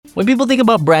When people think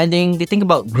about branding, they think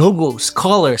about logos,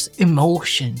 colors,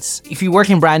 emotions. If you work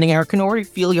in branding, I can already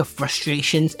feel your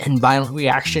frustrations and violent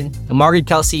reaction. And Margaret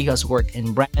Kelsey has worked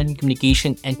in brand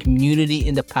communication and community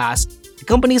in the past. The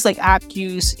companies like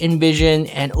AppCuse, InVision,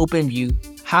 and OpenView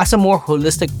has a more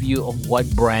holistic view of what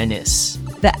brand is.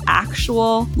 The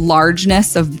actual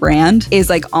largeness of brand is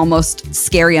like almost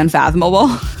scary, unfathomable,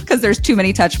 because there's too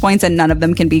many touch points and none of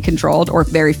them can be controlled, or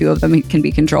very few of them can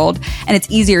be controlled. And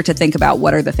it's easier to think about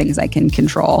what are the things I can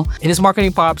control. In this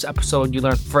Marketing Pops episode, you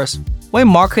learn first, why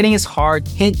marketing is hard.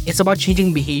 Hint, it's about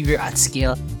changing behavior at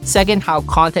scale. Second, how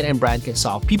content and brand can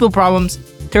solve people problems.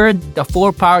 Third, the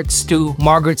 4 parts to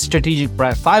Margaret's strategic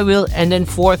brand flywheel. And then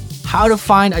fourth, how to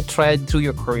find a thread through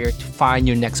your career to find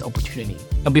your next opportunity.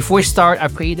 Now, before we start,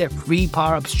 I've created a free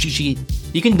power-up cheat sheet.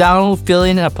 You can download, fill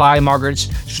in, and apply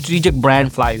Margaret's strategic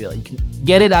brand flywheel. You can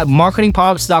get it at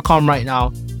marketingpops.com right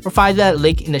now. Or find that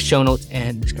link in the show notes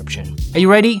and description. Are you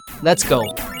ready? Let's go.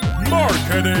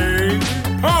 Marketing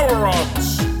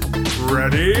Power-Ups.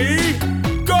 Ready?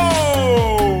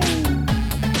 Go!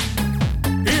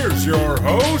 Here's your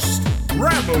host,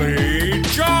 Ramley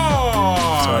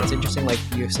John. So it's interesting, like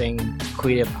you're saying,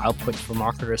 creative output for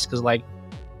marketers, because like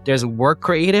there's work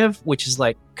creative, which is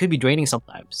like could be draining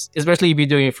sometimes, especially if you're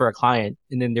doing it for a client.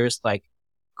 And then there's like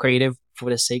creative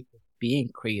for the sake of being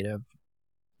creative,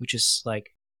 which is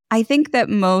like I think that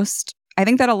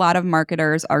a lot of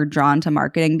marketers are drawn to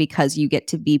marketing because you get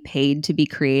to be paid to be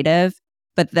creative.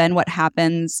 But then what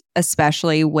happens,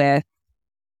 especially with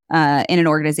in an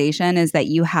organization, is that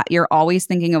you're always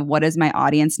thinking of what does my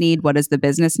audience need? What does the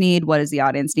business need? What does the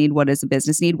audience need? What does the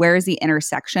business need? Where is the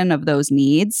intersection of those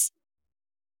needs?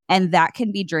 And that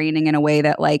can be draining in a way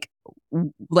that like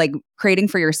creating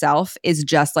for yourself is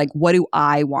just like, what do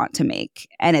I want to make?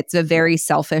 And it's a very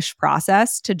selfish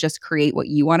process to just create what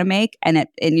you want to make. And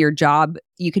in your job,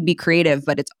 you can be creative,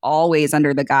 but it's always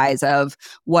under the guise of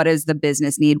what does the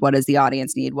business need? What does the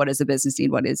audience need? What does the business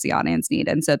need? What does the audience need?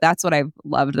 And so that's what I've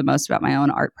loved the most about my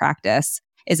own art practice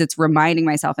is it's reminding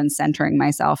myself and centering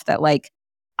myself that like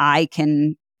I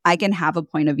can have a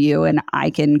point of view and I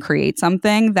can create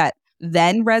something that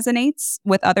then resonates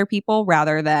with other people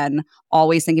rather than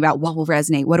always thinking about what will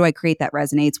resonate. What do I create that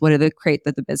resonates? What do I create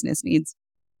that the business needs?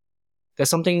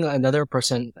 There's something another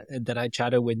person that I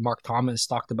chatted with, Mark Thomas,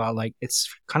 talked about. Like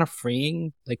it's kind of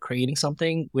freeing, like creating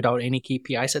something without any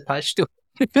KPIs attached to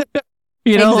it.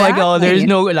 You know, Exactly. like oh, there's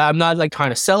no. I'm not like trying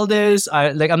to sell this.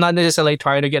 I'm not necessarily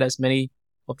trying to get as many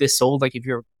of this sold. Like if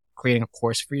you're creating a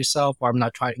course for yourself, or I'm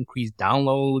not trying to increase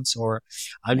downloads, or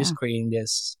I'm just creating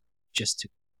this just to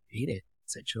create it,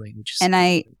 essentially. Which is And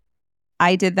I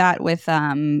did that with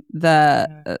the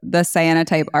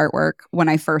cyanotype artwork when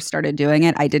I first started doing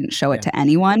it. I didn't show it to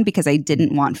anyone because I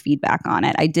didn't want feedback on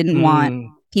it. I didn't want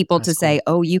people to say,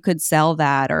 "Oh, you could sell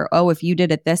that," or "Oh, if you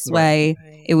did it this way,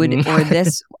 it would," or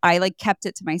this. I like kept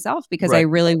it to myself because I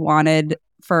really wanted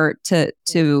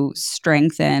to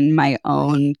strengthen my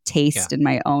own taste and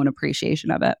my own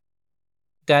appreciation of it.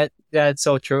 That's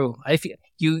so true. I feel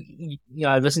you know,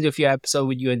 I listened to a few episodes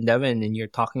with you and Devin, and you're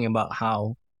talking about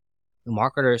how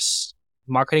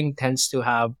marketing tends to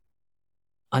have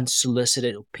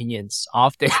unsolicited opinions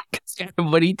often because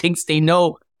everybody thinks they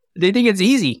know. They think it's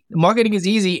easy. Marketing is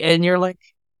easy, and you're like,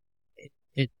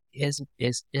 it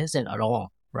isn't at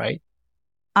all, right?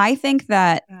 I think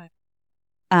that,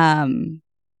 I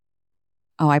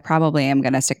probably am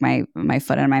going to stick my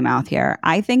foot in my mouth here.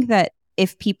 I think that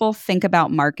if people think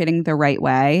about marketing the right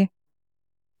way,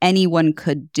 anyone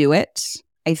could do it.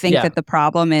 I think that the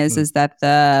problem is that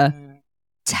the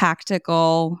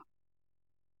tactical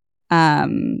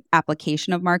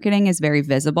application of marketing is very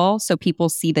visible. So people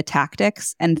see the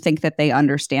tactics and think that they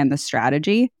understand the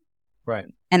strategy. Right.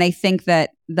 And I think that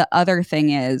the other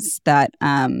thing is that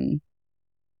I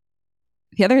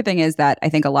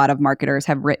think a lot of marketers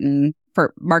have written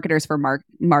for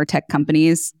MarTech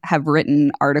companies have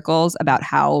written articles about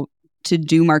how to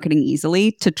do marketing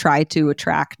easily to try to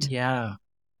attract. Yeah.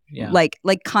 Like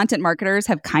content marketers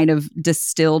have kind of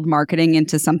distilled marketing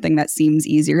into something that seems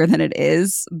easier than it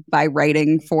is by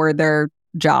writing for their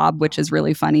job, which is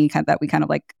really funny that we kind of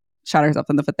like shot ourselves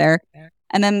in the foot there.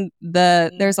 And then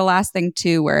there's a last thing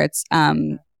too, where it's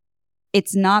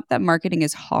not that marketing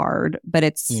is hard, but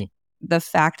it's the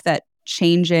fact that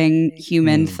changing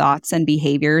human thoughts and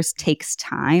behaviors takes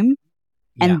time.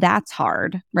 And that's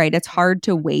hard, right? It's hard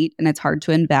to wait and it's hard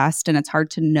to invest and it's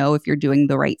hard to know if you're doing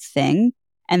the right thing.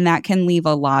 And that can leave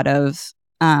a lot of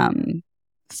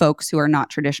folks who are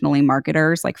not traditionally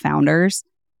marketers, like founders,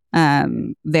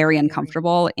 very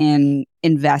uncomfortable in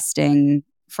investing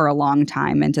for a long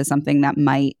time into something that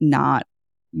might not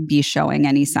be showing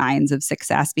any signs of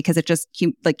success because it just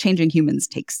like changing humans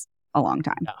takes a long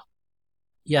time.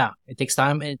 Yeah, it takes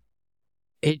time.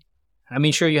 I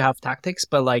mean, sure, you have tactics,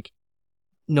 but like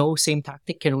no same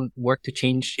tactic can work to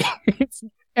change.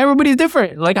 Everybody's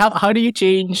different. Like how do you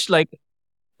change like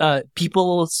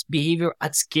people's behavior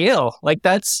at scale? Like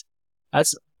that's I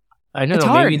don't It's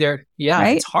know. hard, Maybe they're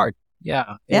right? it's hard.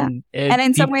 Yeah, Yeah. And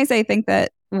in some ways, I think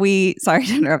that sorry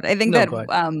to interrupt. I think go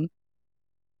ahead.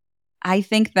 I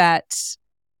think that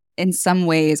in some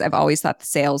ways, I've always thought the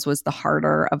sales was the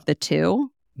harder of the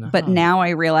two. But now I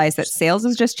realize that sales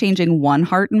is just changing one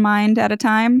heart and mind at a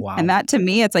time. Wow. And that to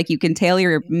me, it's like you can tailor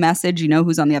your message, you know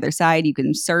who's on the other side, you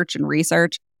can search and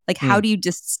research. Like, how do you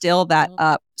distill that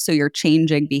up so you're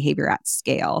changing behavior at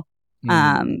scale?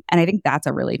 And I think that's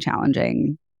a really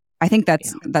challenging, I think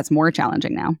that's more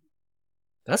challenging now.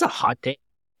 That's a hot take.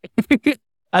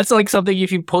 That's like something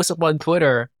if you post up on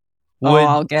Twitter.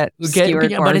 I'll get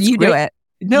skewered for it. You do it.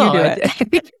 No, you do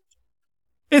it.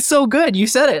 It's so good. You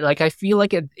said it. Like, I feel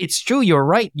like it's true. You're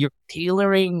right. You're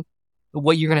tailoring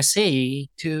what you're going to say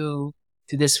to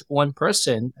this one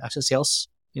person as a sales,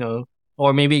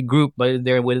 or maybe a group, but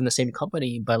they're within the same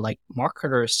company. But like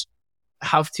marketers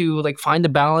have to like find the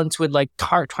balance with like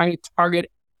trying to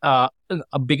target a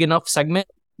big enough segment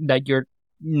that you're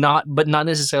not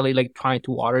necessarily like trying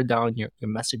to water down your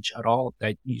message at all,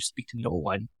 that you speak to no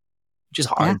one, which is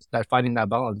hard. That finding that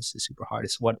balance is super hard.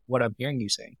 Is what I'm hearing you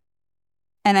saying.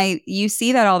 And you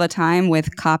see that all the time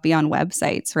with copy on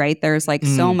websites, right? There's like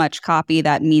so much copy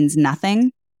that means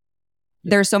nothing.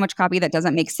 There's so much copy that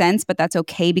doesn't make sense, but that's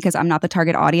okay because I'm not the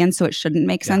target audience, so it shouldn't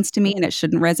make sense to me and it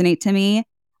shouldn't resonate to me.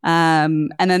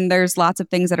 And then there's lots of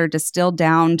things that are distilled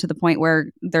down to the point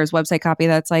where there's website copy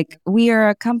that's like, we are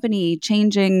a company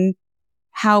changing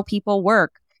how people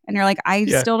work. And you're like, I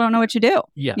still don't know what you do.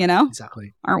 Yeah,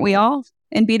 exactly. Aren't we all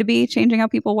in B2B changing how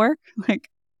people work? Like,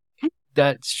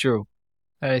 that's true.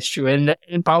 That is true.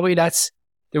 And probably that's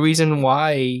the reason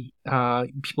why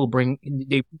people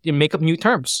they make up new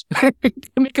terms. They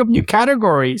make up new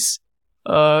categories.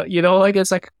 Like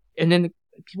it's like, and then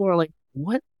people are like,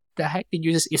 what the heck did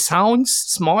you just, it sounds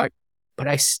smart, but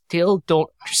I still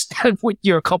don't understand what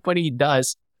your company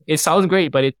does. It sounds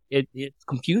great, but it's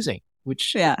confusing,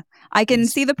 which. Yeah. I can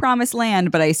see the promised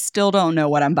land, but I still don't know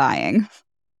what I'm buying.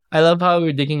 I love how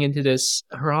we're digging into this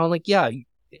around like,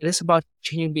 it is about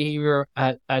changing behavior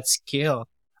at scale.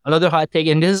 Another hot take,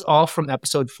 and this is all from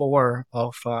episode 4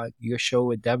 of your show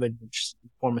with Devin, which is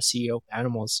former CEO of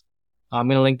Animals. I'm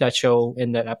gonna link that show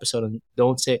in that episode. And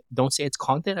don't say it's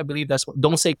content. I believe that's what.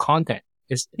 Don't say content.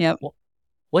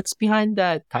 What's behind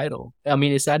that title? I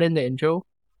mean, is that in the intro?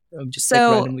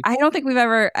 I don't think we've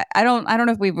ever. I don't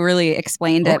know if we've really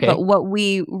explained it. But what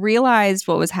we realized,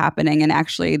 what was happening, and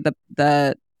actually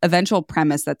the eventual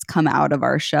premise that's come out of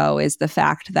our show is the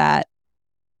fact that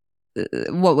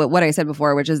what I said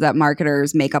before, which is that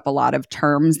marketers make up a lot of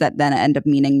terms that then end up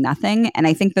meaning nothing. And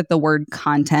I think that the word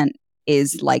content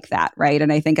is like that, right?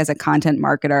 And I think as a content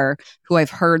marketer who I've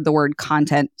heard the word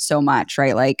content so much,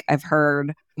 right? Like I've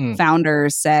heard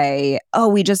founders say, oh,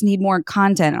 we just need more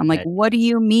content. I'm like, what do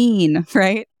you mean?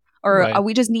 Right? Or oh,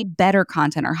 we just need better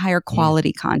content or higher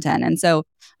quality content. And so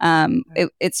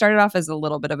it started off as a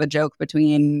little bit of a joke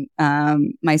between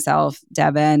myself,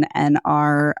 Devin, and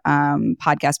our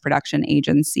podcast production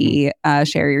agency,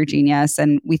 Share Your Genius.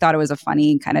 And we thought it was a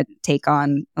funny kind of take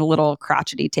on, a little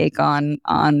crotchety take on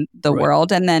the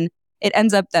world. And then it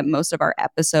ends up that most of our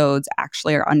episodes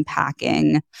actually are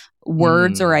unpacking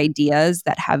words or ideas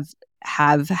that have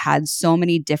had so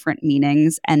many different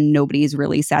meanings, and nobody's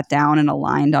really sat down and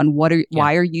aligned on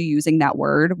why are you using that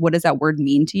word? What does that word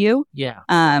mean to you? Yeah.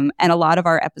 And a lot of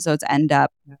our episodes end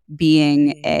up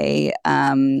being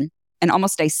an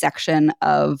almost dissection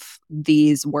of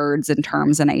these words and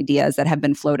terms and ideas that have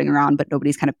been floating around, but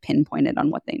nobody's kind of pinpointed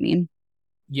on what they mean.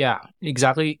 Yeah,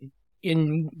 exactly.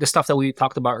 In the stuff that we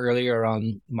talked about earlier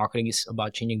around marketing is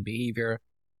about changing behavior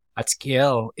at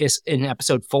scale is in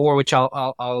episode 4, which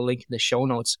I'll link in the show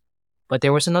notes. But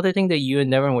there was another thing that you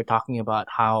and Devin were talking about,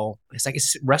 how it's like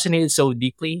it's resonated so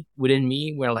deeply within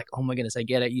me where like, oh my goodness, I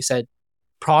get it. You said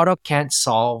product can't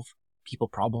solve people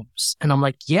problems. And I'm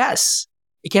like, yes,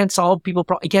 it can't solve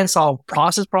it can't solve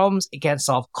process problems. It can't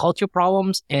solve culture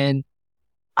problems. And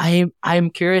I'm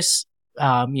curious,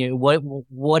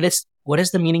 what is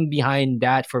the meaning behind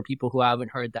that for people who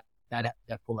haven't heard that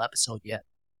full episode yet?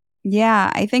 Yeah,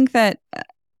 I think that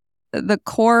the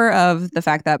core of the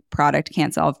fact that product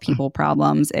can't solve people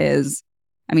problems is,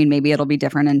 I mean, maybe it'll be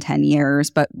different in 10 years,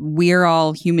 but we're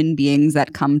all human beings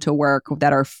that come to work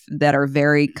that are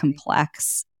very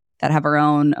complex, that have our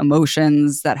own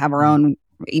emotions, that have our own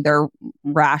either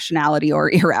rationality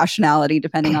or irrationality,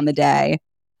 depending on the day.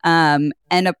 And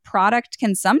a product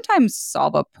can sometimes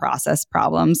solve a process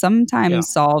problem,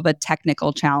 sometimes solve a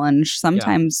technical challenge,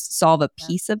 sometimes solve a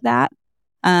piece of that.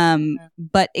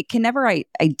 But it can never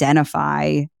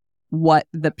identify what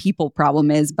the people problem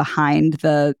is behind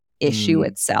the issue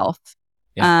itself.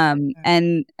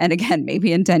 And again,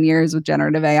 maybe in 10 years with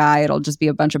generative AI, it'll just be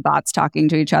a bunch of bots talking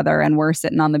to each other and we're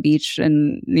sitting on the beach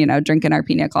and, drinking our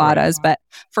pina coladas. But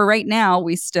for right now,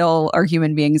 we still are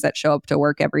human beings that show up to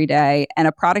work every day, and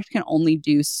a product can only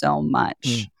do so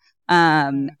much.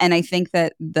 And I think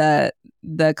that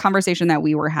the conversation that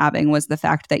we were having was the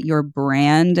fact that your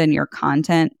brand and your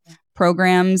content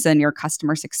programs and your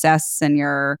customer success and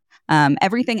your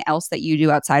everything else that you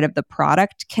do outside of the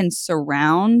product can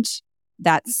surround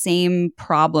that same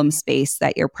problem space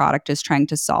that your product is trying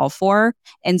to solve for,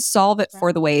 and solve it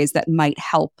for the ways that might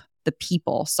help the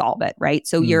people solve it, right?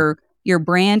 So your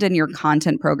brand and your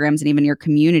content programs and even your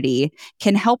community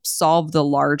can help solve the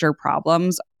larger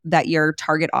problems that your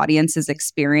target audience is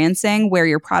experiencing, where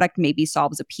your product maybe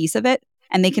solves a piece of it,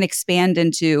 and they can expand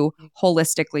into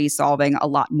holistically solving a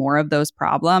lot more of those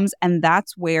problems. And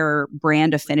that's where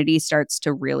brand affinity starts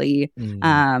to really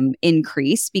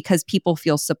increase, because people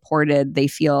feel supported. They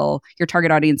feel, your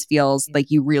target audience feels like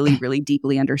you really, really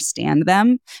deeply understand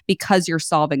them, because you're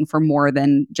solving for more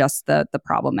than just the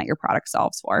problem that your product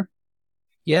solves for.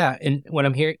 Yeah. And what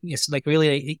I'm hearing is like,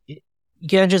 really, you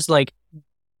can't just like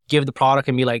give the product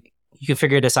and be like, you can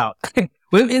figure this out.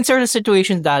 In certain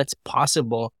situations that it's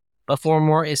possible. But for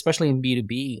more, especially in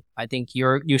B2B, I think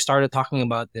you started talking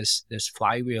about this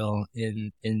flywheel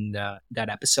in that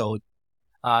episode.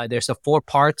 There's 4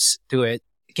 parts to it.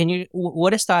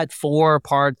 What is that 4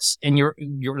 parts? And you're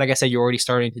like I said, you're already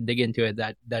starting to dig into it.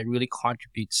 That really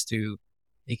contributes to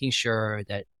making sure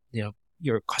that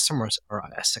your customers are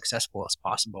as successful as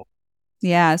possible.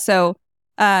 Yeah. So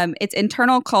it's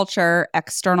internal culture,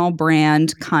 external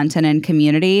brand, content, and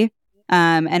community.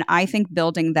 And I think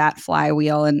building that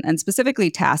flywheel and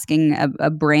specifically tasking a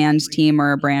brand team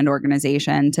or a brand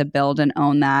organization to build and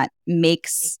own that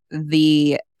makes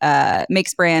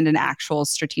brand an actual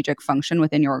strategic function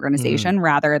within your organization,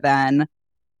 rather than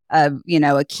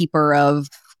a keeper of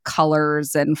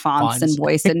colors and fonts and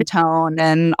voice and tone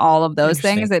and all of those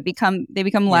things. They become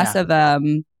less of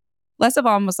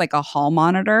almost like a hall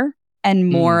monitor, and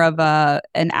more of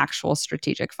an actual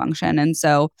strategic function. And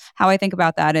so how I think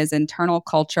about that is internal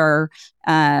culture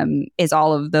is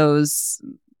all of those,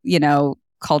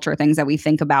 culture things that we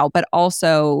think about, but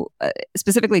also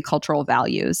specifically cultural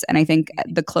values. And I think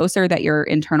the closer that your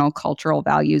internal cultural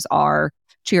values are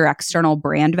to your external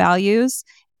brand values,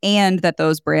 and that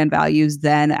those brand values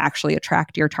then actually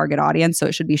attract your target audience. So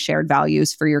it should be shared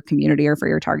values for your community or for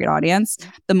your target audience.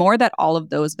 The more that all of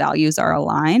those values are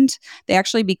aligned, they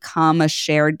actually become a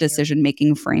shared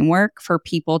decision-making framework for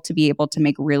people to be able to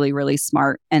make really, really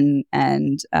smart and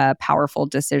powerful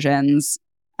decisions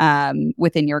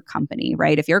within your company,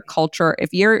 right? If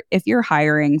you're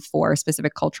hiring for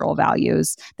specific cultural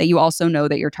values that you also know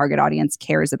that your target audience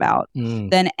cares about,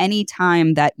 then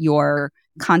anytime that your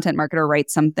content marketer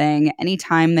writes something,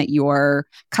 anytime that your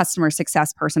customer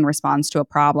success person responds to a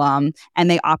problem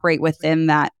and they operate within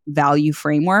that value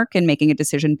framework and making a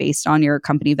decision based on your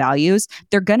company values,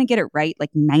 they're going to get it right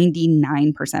like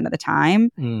 99% of the time.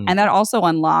 And that also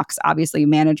unlocks, obviously,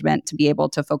 management to be able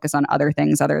to focus on other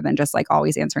things other than just like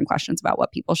always answering questions about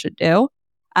what people should do.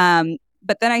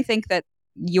 But then I think that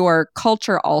your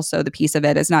culture also, the piece of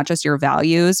it is not just your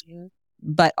values,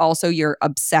 but also your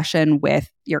obsession with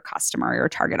your customer, your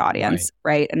target audience,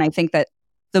 right? And I think that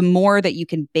the more that you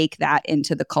can bake that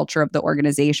into the culture of the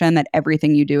organization, that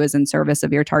everything you do is in service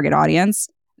of your target audience,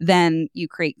 then you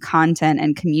create content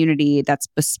and community that's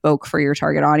bespoke for your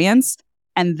target audience.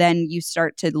 And then you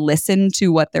start to listen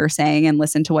to what they're saying and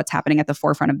listen to what's happening at the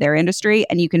forefront of their industry.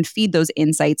 And you can feed those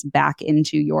insights back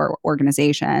into your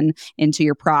organization, into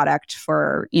your product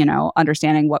for,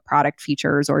 understanding what product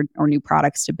features or new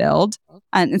products to build.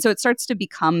 And so it starts to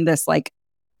become this like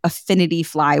affinity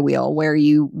flywheel where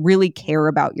you really care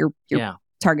about your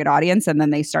target audience. And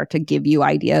then they start to give you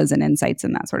ideas and insights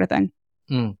and that sort of thing.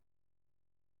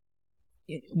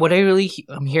 What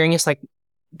I'm hearing is like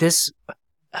this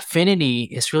affinity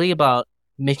is really about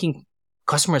making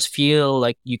customers feel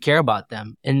like you care about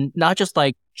them, and not just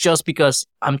because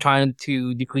I'm trying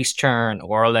to decrease churn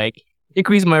or like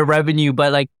increase my revenue,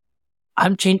 but like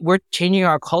we're changing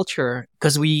our culture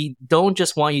because we don't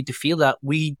just want you to feel that.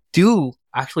 We do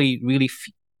actually really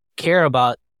care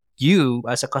about you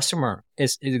as a customer.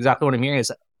 Is exactly what I'm hearing.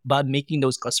 Is about making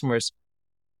those customers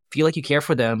feel like you care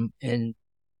for them and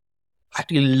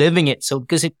actually living it. So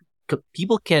because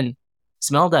people can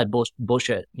smell that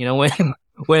bullshit,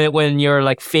 when you're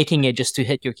like faking it just to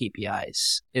hit your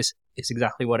KPIs is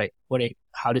exactly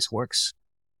how this works.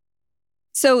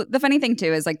 So the funny thing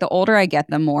too is like the older I get,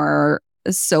 the more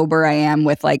sober I am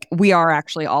with like, we are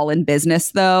actually all in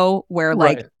business though, where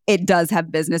like Right. it does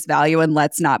have business value, and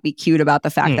let's not be cute about the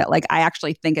fact that like I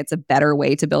actually think it's a better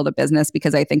way to build a business,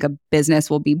 because I think a business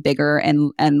will be bigger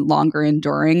and longer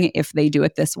enduring if they do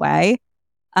it this way.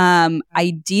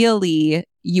 Ideally,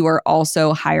 you are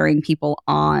also hiring people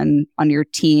on your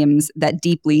teams that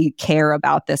deeply care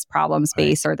about this problem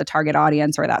space or the target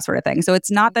audience or that sort of thing. So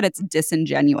it's not that it's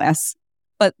disingenuous,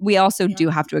 but we also do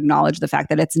have to acknowledge the fact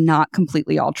that it's not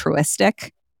completely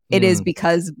altruistic. It is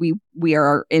because we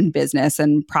are in business,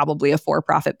 and probably a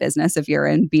for-profit business. If you're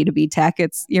in B2B tech,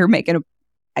 you're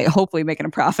hopefully making a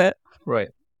profit. Right.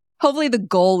 Hopefully the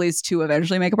goal is to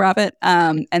eventually make a profit.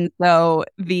 And so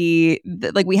the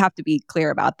like, we have to be clear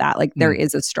about that. Like there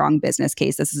is a strong business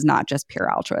case. This is not just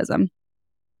pure altruism.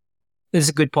 This is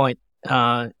a good point.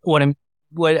 What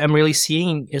I'm really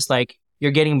seeing is like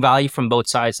you're getting value from both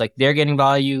sides. Like they're getting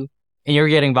value and you're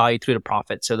getting value through the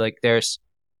profit. So like there's,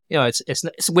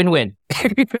 it's win-win.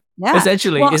 Yeah.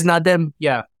 Essentially, it's not them.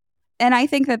 Yeah. And I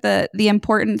think that the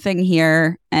important thing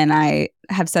here, and I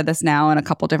have said this now in a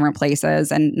couple different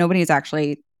places, and nobody's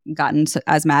actually gotten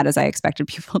as mad as I expected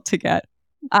people to get,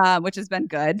 which has been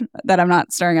good, that I'm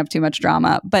not stirring up too much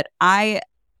drama. But I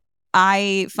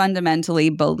fundamentally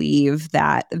believe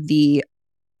that the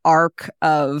arc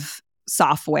of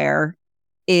software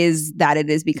is that it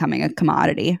is becoming a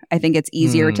commodity. I think it's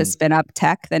easier to spin up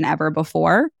tech than ever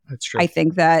before. That's true. I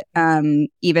think that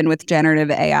even with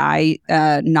generative AI,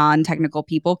 non-technical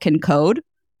people can code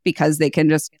because they can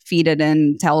just feed it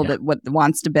and tell it what it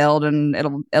wants to build, and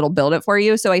it'll build it for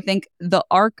you. So I think the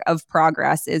arc of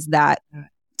progress is that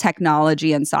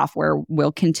technology and software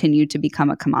will continue to become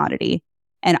a commodity.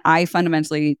 And I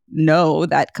fundamentally know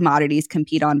that commodities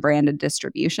compete on brand and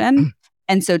distribution.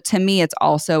 And so to me, it's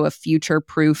also a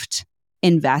future-proofed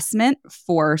investment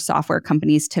for software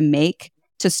companies to make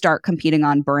to start competing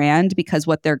on brand, because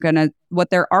what they're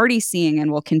already seeing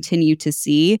and will continue to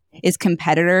see is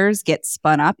competitors get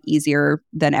spun up easier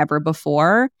than ever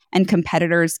before, and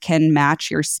competitors can match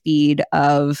your speed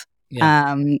of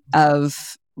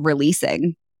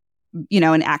releasing.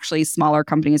 And actually smaller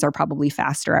companies are probably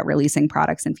faster at releasing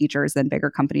products and features than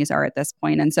bigger companies are at this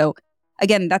point. And so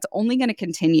again, that's only going to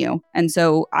continue. And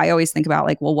so I always think about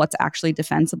like, well, what's actually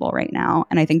defensible right now?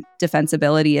 And I think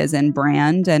defensibility is in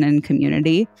brand and in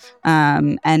community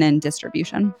and in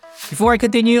distribution. Before I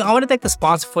continue, I want to thank the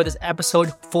sponsor for this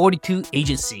episode, 42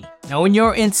 Agency. Now, when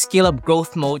you're in scale-up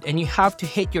growth mode and you have to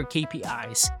hit your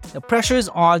KPIs, the pressure is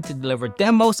on to deliver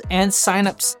demos and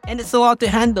signups, and it's a lot to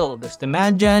handle. There's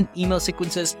demand gen, email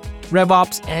sequences,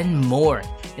 RevOps, and more.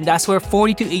 And that's where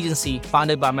 42 Agency,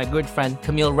 founded by my good friend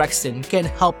Camille Rexton, can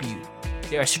help you.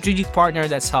 They're a strategic partner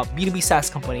that's helped B2B SaaS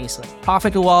companies like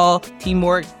Profitwell,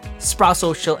 Teamwork, Sprout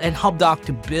Social, and HubDoc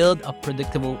to build a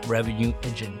predictable revenue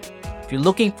engine. If you're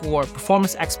looking for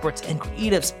performance experts and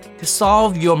creatives to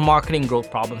solve your marketing growth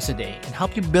problems today and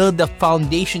help you build the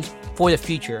foundations for the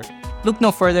future, look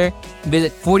no further.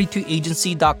 Visit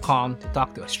 42agency.com to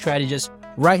talk to a strategist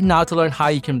right now to learn how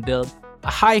you can build a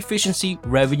high-efficiency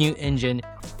revenue engine.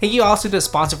 Thank you also to the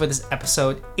sponsor for this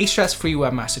episode, Ahrefs Free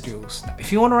Webmaster Tools. Now,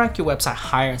 if you want to rank your website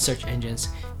higher in search engines,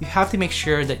 you have to make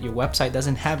sure that your website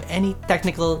doesn't have any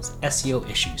technical SEO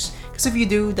issues. Because if you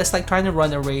do, that's like trying to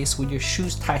run a race with your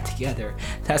shoes tied together.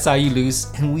 That's how you lose,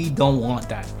 and we don't want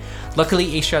that. Luckily,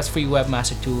 Ahrefs Free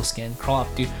Webmaster Tools can crawl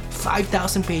up to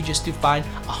 5,000 pages to find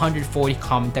 140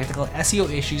 common technical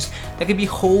SEO issues that could be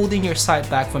holding your site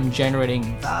back from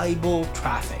generating valuable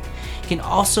traffic. Can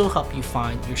also help you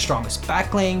find your strongest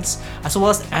backlinks, as well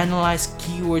as analyze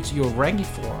keywords you're ranking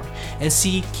for and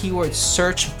see keyword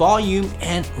search volume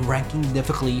and ranking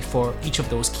difficulty for each of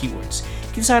those keywords.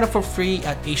 You can sign up for free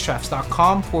at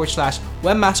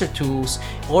ahrefs.com/webmastertools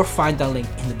or find the link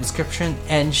in the description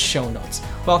and show notes.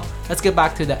 Well, let's get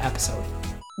back to the episode.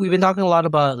 We've been talking a lot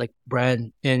about like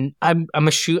brand, and I've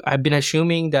been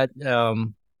assuming that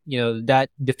that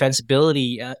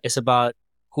defensibility is about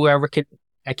whoever can.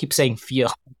 I keep saying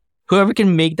feel. Whoever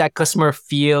can make that customer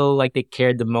feel like they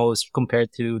cared the most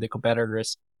compared to the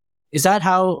competitors. Is that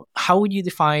how would you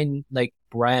define like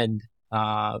brand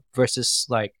versus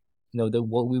like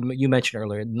you mentioned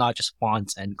earlier, not just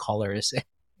fonts and colors and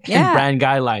brand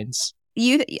guidelines?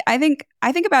 I think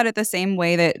about it the same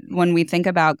way that when we think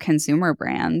about consumer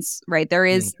brands, right? There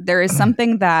is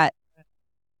something that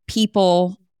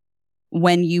people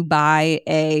when you buy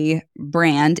a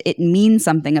brand, it means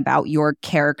something about your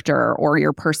character or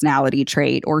your personality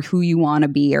trait or who you want to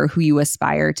be or who you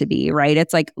aspire to be, right?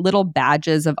 It's like little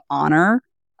badges of honor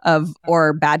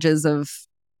or badges of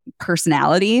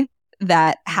personality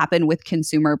that happen with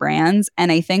consumer brands.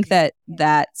 And I think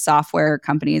that software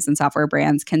companies and software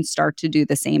brands can start to do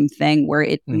the same thing where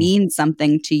it means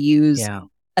something to use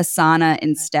Asana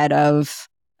instead of,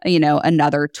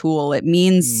 another tool. It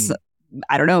means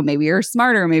I don't know, maybe you're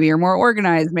smarter, maybe you're more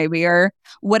organized, maybe you're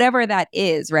whatever that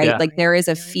is, right? Like there is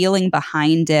a feeling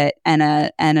behind it and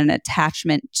an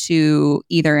attachment to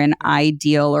either an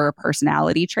ideal or a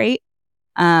personality trait.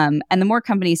 And the more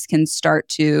companies can start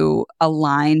to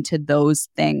align to those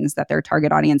things that their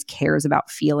target audience cares about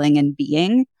feeling and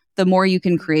being, the more you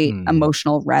can create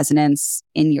emotional resonance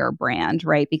in your brand,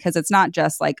 right? Because it's not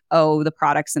just like, oh, the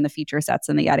products and the feature sets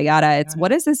and the yada yada. It's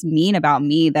what does this mean about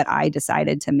me that I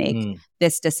decided to make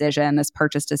this decision, this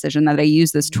purchase decision, that I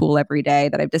use this tool every day,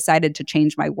 that I've decided to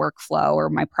change my workflow or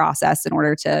my process in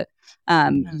order to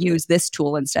use this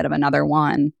tool instead of another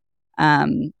one.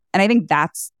 And I think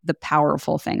that's the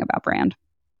powerful thing about brand.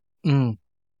 And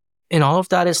all of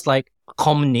that is like a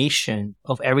culmination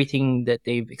of everything that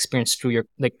they've experienced through your,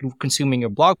 like consuming your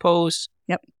blog posts,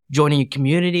 joining your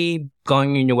community,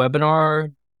 going in your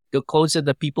webinar, the clothes that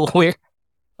the people wear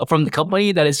from the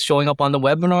company that is showing up on the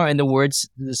webinar, and the words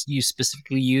you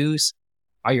specifically use.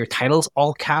 Are your titles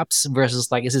all caps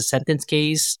versus like, is it sentence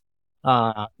case?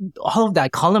 All of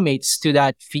that culminates to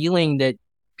that feeling that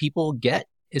people get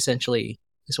essentially.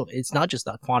 So it's not just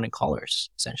that font and colors,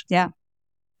 essentially. Yeah.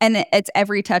 And it's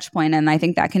every touch point. And I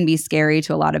think that can be scary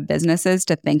to a lot of businesses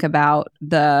to think about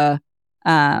the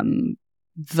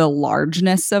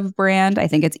largeness of brand. I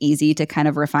think it's easy to kind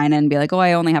of refine it and be like, oh,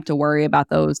 I only have to worry about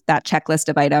that checklist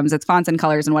of items. It's fonts and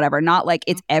colors and whatever. Not like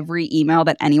it's every email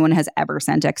that anyone has ever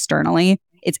sent externally.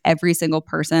 It's every single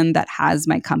person that has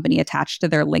my company attached to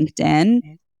their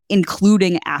LinkedIn,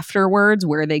 including afterwards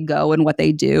where they go and what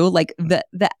they do. Like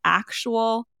the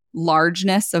actual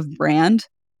largeness of brand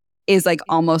is like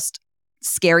almost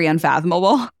scary,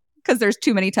 unfathomable, because there's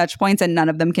too many touch points and none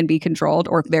of them can be controlled,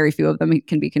 or very few of them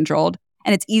can be controlled.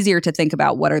 And it's easier to think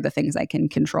about what are the things I can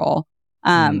control.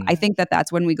 I think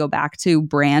that's when we go back to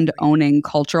brand owning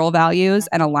cultural values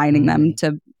and aligning them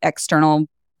to external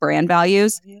brand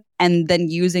values, and then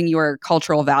using your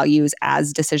cultural values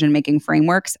as decision-making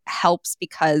frameworks helps,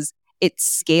 because it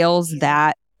scales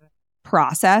that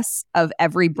process of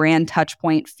every brand touch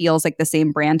point feels like the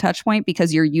same brand touch point,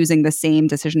 because you're using the same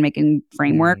decision-making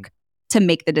framework to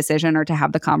make the decision or to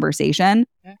have the conversation.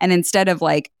 And instead of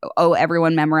like, oh,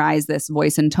 everyone memorize this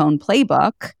voice and tone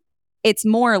playbook, it's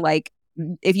more like,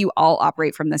 if you all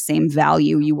operate from the same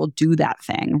value, you will do that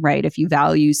thing, right? If you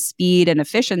value speed and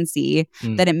efficiency,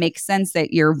 then it makes sense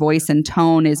that your voice and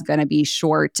tone is going to be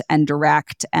short and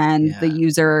direct, and the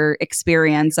user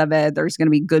experience of it, there's going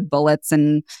to be good bullets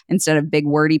and instead of big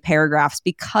wordy paragraphs,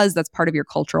 because that's part of your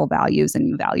cultural values and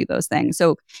you value those things.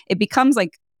 So it becomes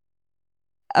like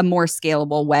a more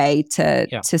scalable way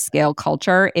to scale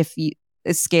culture. If you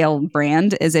scale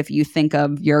brand is if you think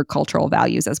of your cultural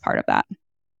values as part of that.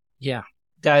 Yeah,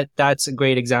 that's a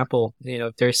great example.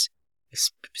 If there's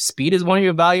speed is one of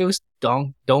your values,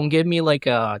 don't give me like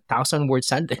a 1,000-word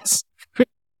sentence.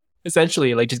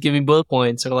 Essentially, like just give me bullet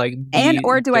points, or like.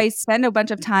 Or do I spend a bunch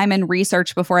of time and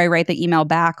research before I write the email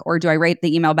back, or do I write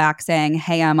the email back saying,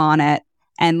 "Hey, I'm on it,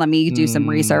 and let me do some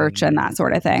research," and that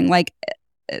sort of thing. Like,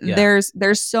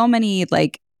 there's so many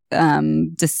like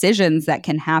decisions that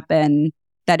can happen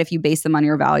that if you base them on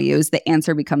your values, the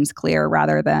answer becomes clear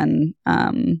rather than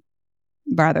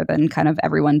kind of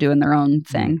everyone doing their own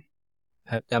thing.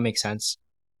 That makes sense.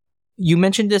 You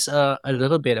mentioned this a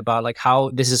little bit about like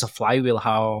how this is a flywheel,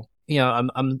 how,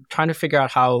 I'm trying to figure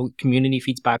out how community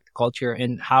feeds back to culture,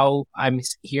 and how I'm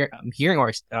hearing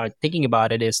or thinking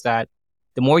about it is that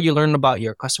the more you learn about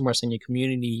your customers and your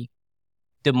community,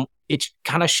 it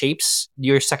kind of shapes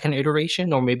your second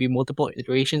iteration or maybe multiple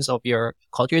iterations of your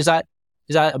culture. Is that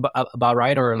about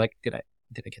right? Or like, did I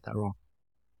get that wrong?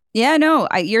 Yeah, no,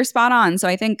 you're spot on. So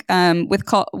I think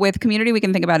with community, we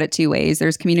can think about it two ways.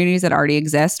 There's communities that already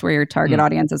exist where your target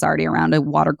audience is already around a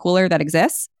water cooler that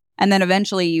exists. And then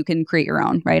eventually you can create your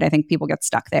own, right? I think people get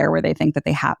stuck there where they think that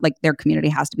they have, like, their community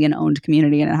has to be an owned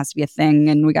community and it has to be a thing,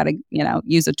 and we got to,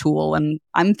 use a tool. And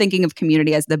I'm thinking of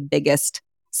community as the biggest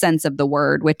sense of the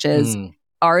word, which is,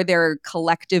 are there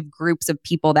collective groups of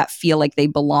people that feel like they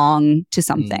belong to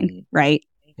something, right?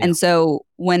 Yeah. And so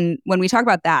when we talk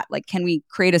about that, like, can we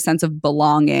create a sense of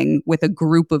belonging with a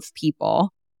group of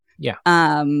people? Yeah.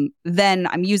 Then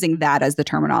I'm using that as the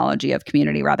terminology of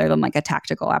community rather than like a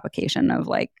tactical application of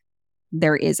like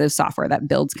there is a software that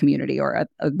builds community or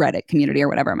a Reddit community or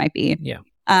whatever it might be. Yeah.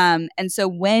 And so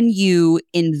when you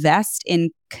invest in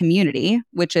community,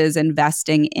 which is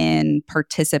investing in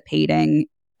participating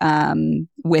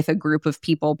with a group of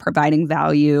people, providing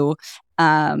value,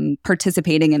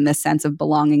 participating in this sense of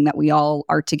belonging that we all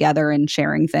are together and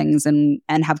sharing things and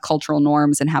have cultural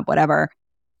norms and have whatever,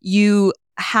 you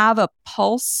have a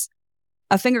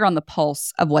finger on the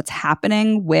pulse of what's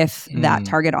happening with that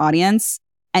target audience.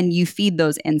 And you feed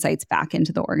those insights back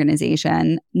into the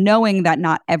organization, knowing that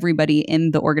not everybody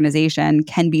in the organization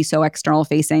can be so external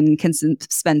facing, can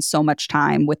spend so much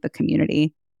time with the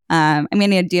community. I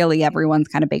mean, ideally, everyone's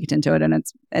kind of baked into it, and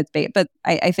it's baked. But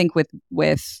I think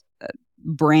with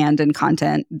brand and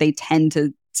content, they tend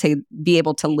to be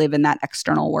able to live in that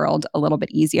external world a little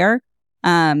bit easier.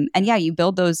 And yeah, you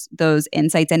build those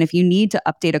insights. And if you need to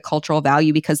update a cultural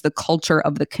value because the culture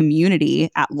of the community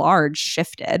at large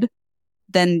shifted,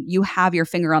 then you have your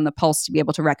finger on the pulse to be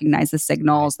able to recognize the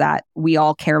signals that we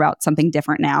all care about something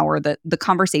different now, or the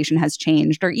conversation has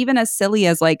changed, or even as silly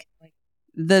as like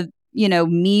the,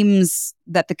 memes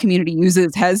that the community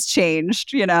uses has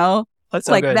changed, That's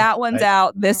so like good. that one's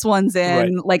out, this one's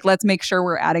in, like, let's make sure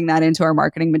we're adding that into our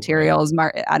marketing materials,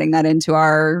 adding that into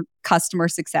our customer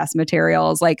success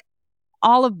materials, like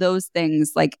all of those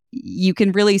things. Like you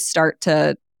can really start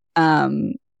to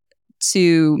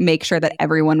make sure that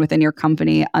everyone within your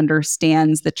company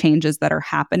understands the changes that are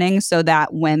happening, so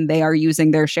that when they are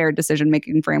using their shared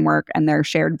decision-making framework and their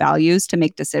shared values to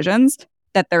make decisions,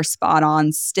 that they're spot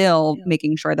on, still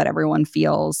making sure that everyone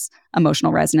feels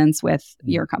emotional resonance with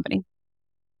your company.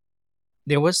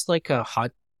 There was like a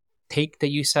hot take that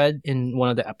you said in one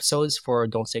of the episodes for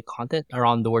Don't Say Content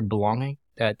around the word belonging,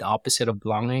 that the opposite of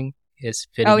belonging is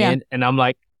fitting in. And I'm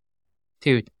like,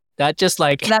 dude, that just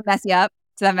like... Does that mess you up?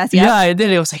 Yeah, and then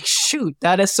it was like, shoot,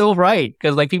 that is so right.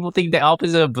 Because like people think the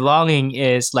opposite of belonging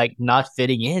is like not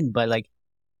fitting in, but like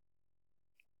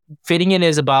fitting in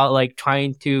is about like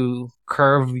trying to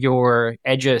curve your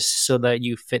edges so that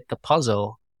you fit the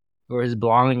puzzle. Whereas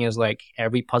belonging is like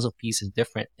every puzzle piece is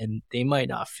different and they might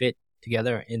not fit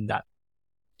together in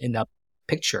that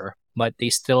picture, but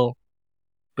they still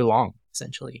belong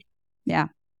essentially. Yeah.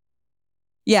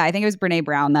 Yeah, I think it was Brene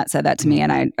Brown that said that to me,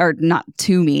 or not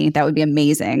to me. That would be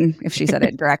amazing if she said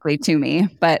it directly to me.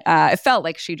 But it felt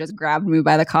like she just grabbed me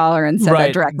by the collar and said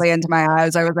that directly into my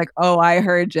eyes. I was like, oh, I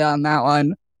heard you on that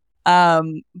one.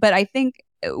 But I think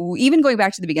even going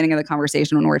back to the beginning of the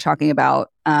conversation when we're talking about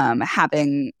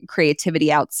having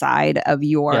creativity outside of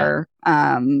your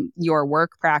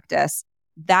work practice,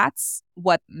 that's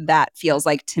what that feels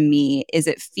like to me. Is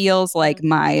it feels like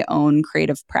my own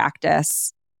creative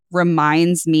practice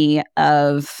reminds me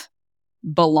of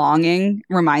belonging,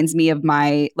 reminds me of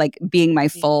my, like, being my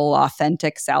full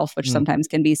authentic self, which sometimes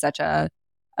can be such a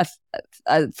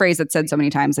phrase that's said so many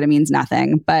times that it means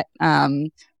nothing. But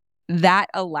that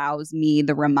allows me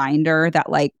the reminder that,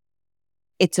 like,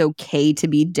 it's okay to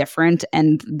be different.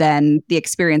 And then the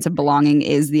experience of belonging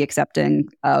is the accepting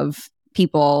of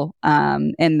people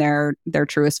in their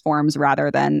truest forms,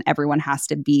 rather than everyone has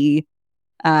to be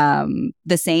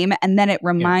the same. And then it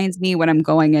reminds me when I'm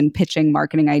going and pitching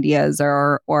marketing ideas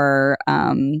or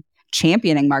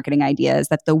championing marketing ideas,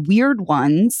 that the weird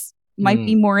ones might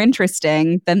be more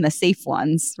interesting than the safe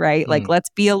ones, right? Like, let's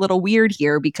be a little weird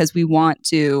here, because we want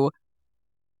to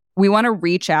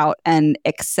reach out and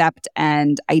accept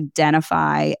and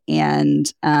identify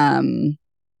and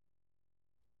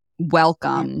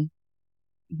welcome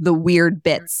the weird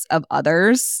bits of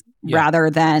others,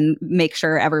 rather than make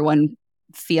sure everyone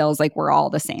feels like we're all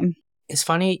the same. It's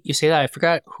funny you say that. I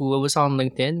forgot who it was on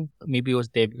LinkedIn. Maybe it was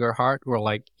Dave Gerhardt, where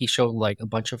like he showed like a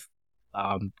bunch of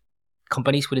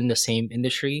companies within the same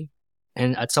industry,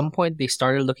 and at some point they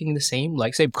started looking the same,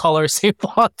 like same color, same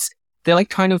fonts. They're like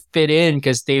trying to fit in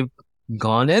because they've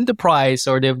gone enterprise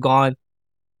or they've gone.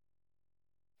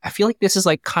 I feel like this is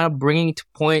like kind of bringing to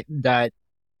point that,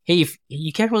 hey, if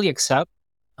you can't really accept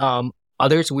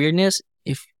others' weirdness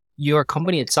if your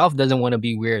company itself doesn't want to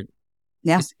be weird.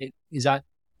 Yeah. Is that,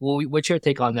 well, what's your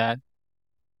take on that?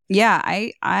 Yeah,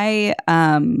 I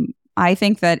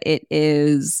think that it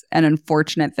is an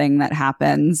unfortunate thing that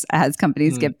happens as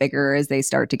companies get bigger, as they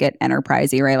start to get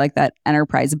enterprisey, right? Like that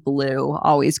enterprise blue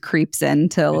always creeps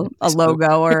into a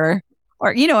logo or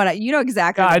you know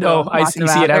exactly. I know. I see it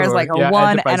everywhere. There's like a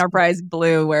one enterprise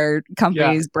blue where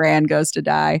company's brand goes to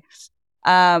die.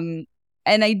 And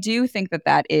I do think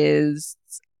that is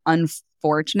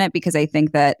unfortunate, because I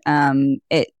think that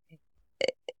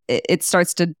it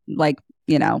starts to, like,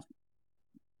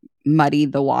 muddy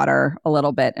the water a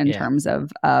little bit in terms of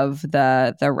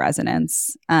the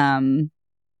resonance.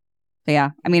 But yeah,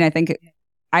 I mean, I think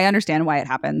I understand why it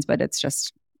happens, but it's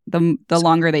just the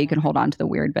longer that you can hold on to the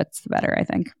weird bits, the better, I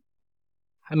think.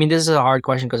 I mean, this is a hard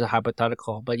question because it's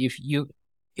hypothetical, but if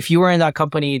you were in that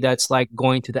company that's like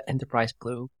going to the enterprise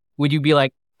blue, would you be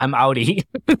like, I'm outie?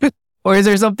 Or is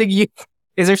there something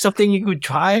you could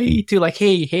try to like,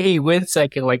 hey, wait a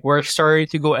second, like we're starting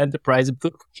to go enterprise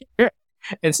blue here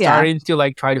and starting to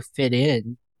like try to fit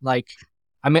in. Like,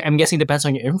 I mean, I'm guessing it depends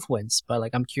on your influence, but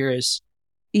like I'm curious.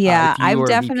 Yeah, if you I've were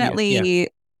VP definitely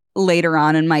later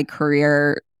on in my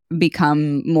career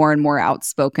become more and more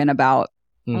outspoken about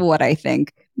what I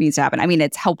think needs to happen. I mean,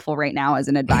 it's helpful right now as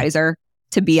an advisor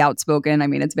to be outspoken. I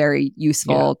mean, it's very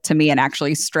useful to me and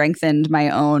actually strengthened my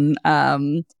own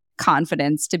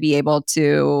confidence to be able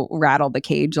to rattle the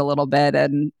cage a little bit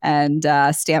and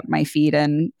stamp my feet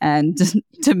and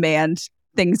demand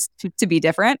things to be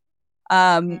different.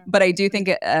 But I do think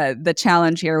the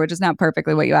challenge here, which is not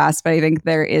perfectly what you asked, but I think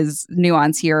there is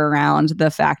nuance here around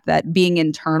the fact that being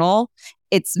internal,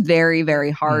 it's very, very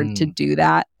hard to do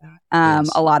that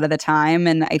a lot of the time.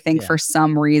 And I think for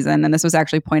some reason, and this was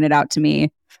actually pointed out to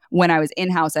me when I was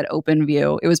in-house at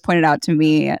OpenView, it was pointed out to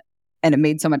me and it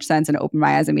made so much sense and opened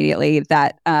my eyes immediately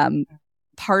that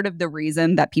part of the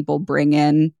reason that people bring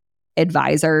in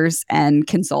advisors and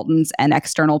consultants and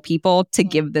external people to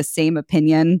give the same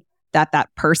opinion that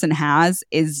person has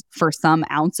is for some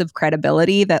ounce of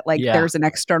credibility that like there's an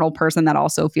external person that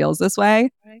also feels this way,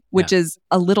 which is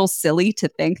a little silly to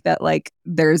think that like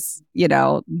there's,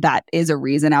 that is a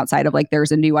reason outside of like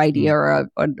there's a new idea or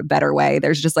a better way.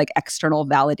 There's just like external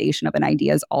validation of an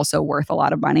idea is also worth a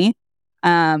lot of money.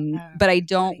 But I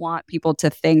don't want people to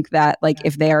think that like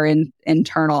if they are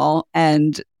internal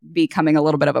and becoming a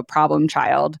little bit of a problem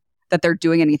child, that they're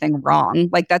doing anything wrong.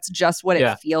 Like that's just what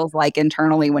it feels like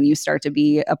internally when you start to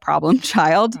be a problem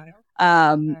child.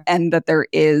 And that there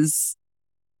is,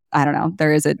 I don't know,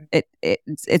 there is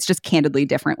it's just candidly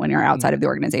different when you're outside of the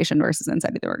organization versus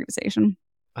inside of the organization.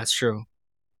 That's true.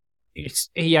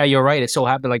 You're right. It so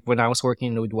happened like when I was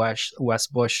working with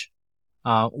West Bush,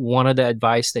 one of the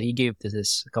advice that he gave to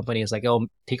this company is like, oh,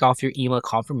 take off your email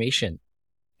confirmation.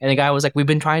 And the guy was like, we've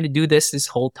been trying to do this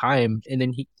whole time. And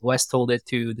then Wes told it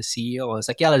to the CEO. I was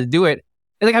like, yeah, let's do it.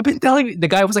 And like, the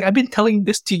guy was like, I've been telling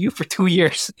this to you for 2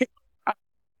 years.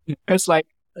 It's like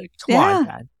come on,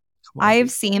 man.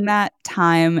 I've seen that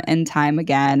time and time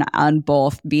again on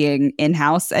both being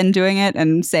in-house and doing it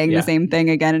and saying the same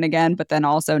thing again and again. But then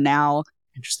also now,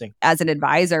 interesting, as an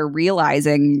advisor,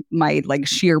 realizing my like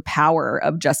sheer power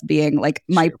of just being like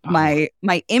my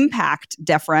impact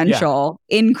differential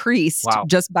increased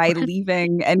just by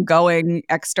leaving and going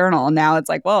external. And now it's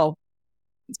like, whoa,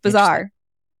 it's bizarre.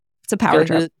 It's a power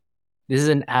trip. This is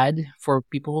an ad for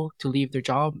people to leave their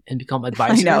job and become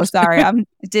advisors. I know. Sorry, I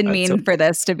didn't mean for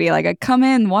this to be like a come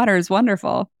in. Water is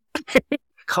wonderful.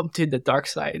 Come to the dark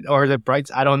side or the bright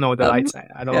side. I don't know the light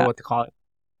side. I don't know what to call it.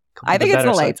 I think it's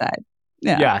the light side.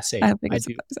 Same.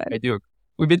 I do.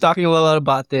 We've been talking a lot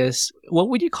about this. What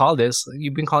would you call this?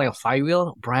 You've been calling a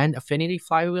flywheel, brand affinity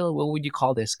flywheel. What would you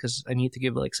call this? Because I need to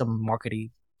give like some marketing.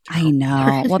 I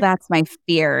know. Well, that's my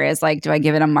fear is like, do I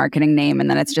give it a marketing name and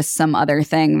then it's just some other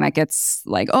thing that gets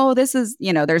like, oh, this is,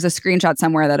 there's a screenshot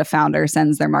somewhere that a founder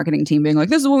sends their marketing team being like,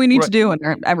 this is what we need to do.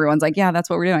 And everyone's like, yeah, that's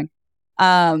what we're doing.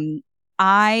 What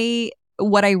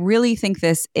I really think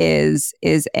this is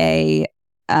a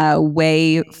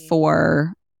way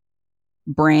for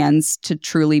brands to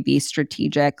truly be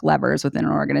strategic levers within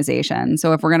an organization.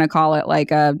 So if we're going to call it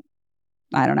like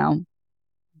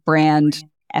brand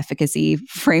efficacy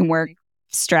framework,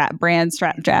 brand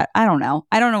strat, I don't know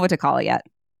what to call it yet.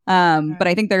 But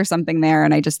I think there's something there.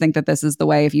 And I just think that this is the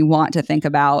way, if you want to think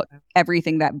about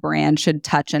everything that brand should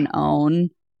touch and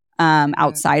own,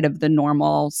 outside of the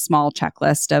normal small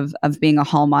checklist of being a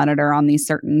hall monitor on these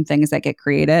certain things that get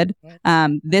created.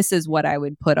 This is what I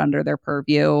would put under their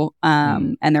purview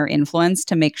and their influence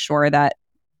to make sure that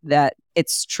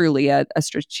it's truly a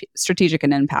strategic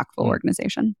and impactful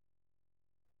organization.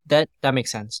 That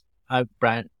makes sense.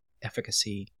 Brand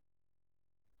efficacy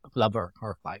lover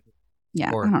or five. Yeah,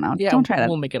 I don't know. Yeah, don't try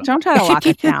to lock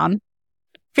it down.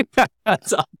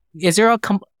 Is there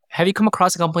have you come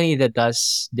across a company that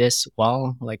does this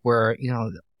well? Like where,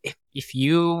 if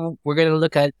we're going to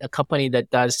look at a company that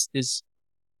does this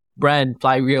brand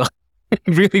flywheel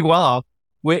really well,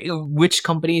 which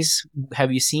companies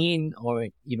have you seen or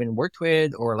even worked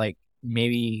with or like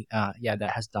maybe,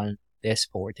 that has done this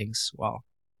for things well?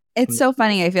 It's so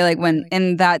funny. I feel like when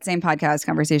in that same podcast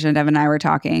conversation, Devin and I were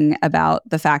talking about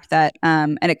the fact that,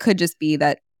 and it could just be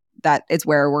that that is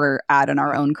where we're at in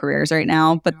our own careers right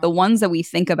now. But the ones that we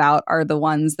think about are the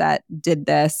ones that did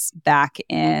this back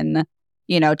in,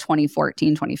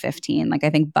 2014, 2015. Like I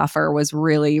think Buffer was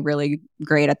really, really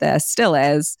great at this, still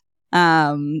is.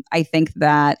 I think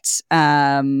that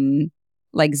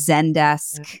like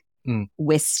Zendesk,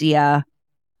 Wistia,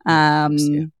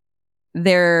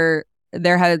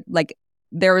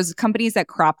 there was companies that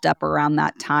cropped up around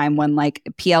that time when like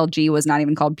PLG was not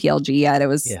even called PLG yet. It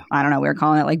was, I don't know, we were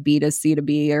calling it like B to C to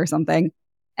B or something.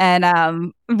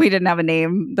 And we didn't have a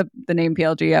name, the name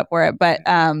PLG yet for it. But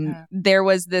there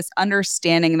was this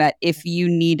understanding that if you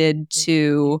needed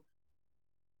to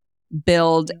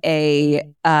build a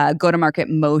go-to-market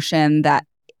motion that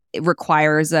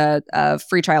requires a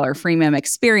free trial or freemium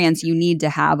experience, you need to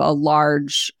have a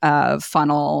large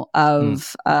funnel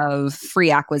of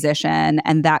free acquisition.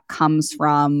 And that comes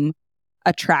from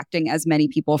attracting as many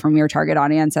people from your target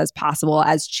audience as possible,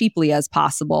 as cheaply as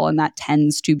possible. And that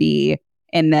tends to be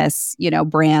in this,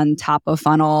 brand top of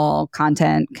funnel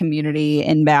content, community,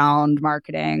 inbound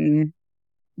marketing,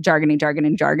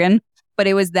 jargon. But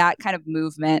it was that kind of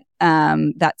movement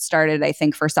that started, I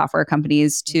think, for software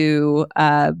companies to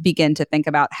begin to think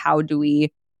about how do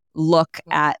we look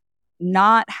at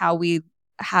not how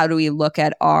do we look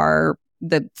at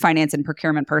the finance and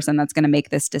procurement person that's going to make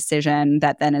this decision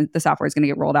that then the software is going to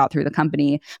get rolled out through the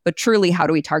company, but truly how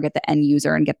do we target the end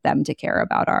user and get them to care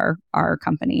about our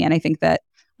company? And I think that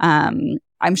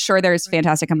I'm sure there's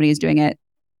fantastic companies doing it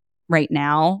right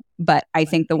now, but I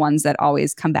think the ones that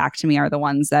always come back to me are the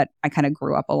ones that I kind of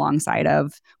grew up alongside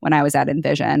of when I was at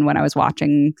Envision, when I was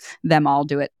watching them all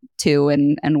do it too,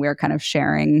 and we're kind of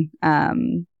sharing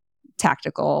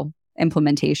tactical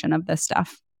implementation of this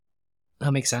stuff.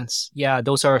 That makes sense. Yeah,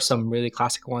 those are some really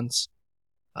classic ones.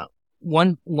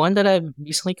 One that I've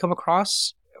recently come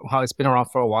across, how it's been around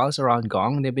for a while, is around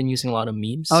Gong. They've been using a lot of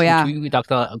memes. Oh yeah, we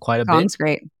talked quite a bit. Gong's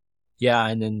great. Yeah,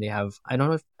 and then they have, I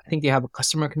think they have a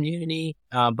customer community,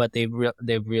 but they've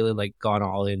really like gone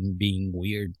all in being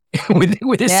weird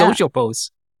with his social posts.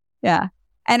 Yeah,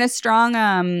 and a strong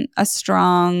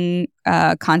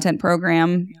content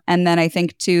program, and then I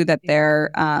think too that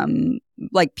they're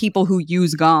like people who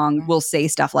use Gong will say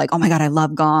stuff like, "Oh my god, I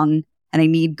love Gong and I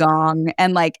need Gong,"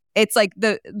 and like it's like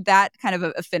that kind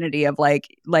of affinity of like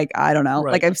I don't know,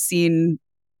 like I've seen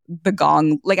the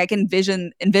Gong, like I can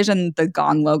envision the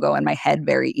Gong logo in my head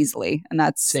very easily, and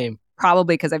that's same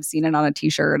probably because I've seen it on a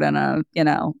T-shirt and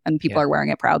and people are wearing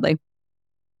it proudly.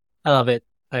 I love it.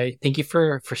 I thank you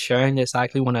for sharing this. I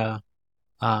actually want to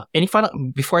any final,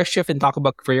 before I shift and talk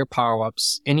about career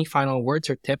power-ups, any final words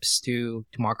or tips to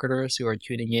marketers who are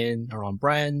tuning in around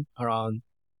brand, around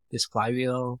this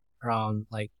flywheel, around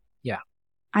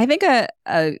I think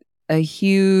a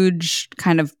huge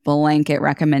kind of blanket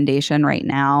recommendation right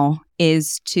now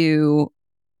is to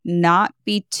not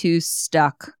be too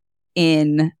stuck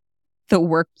in the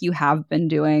work you have been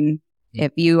doing.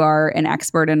 If you are an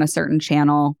expert in a certain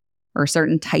channel or a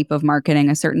certain type of marketing,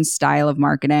 a certain style of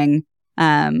marketing,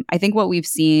 I think what we've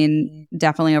seen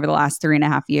definitely over the last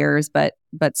 3.5 years, but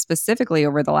specifically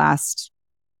over the last,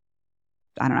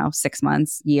 6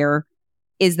 months, year,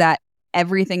 is that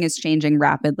everything is changing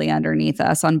rapidly underneath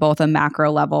us on both a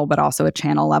macro level, but also a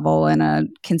channel level and a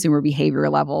consumer behavior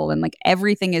level. And like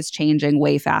everything is changing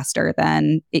way faster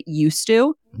than it used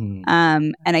to.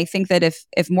 And I think that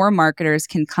if more marketers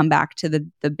can come back to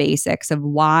the basics of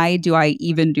why do I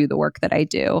even do the work that I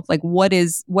do? Like what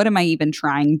am I even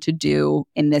trying to do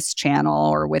in this channel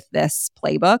or with this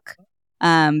playbook?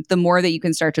 The more that you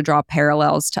can start to draw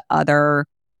parallels to other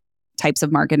types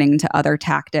of marketing, to other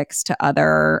tactics, to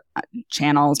other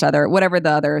channels, to other whatever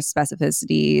the other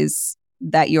specificities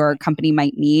that your company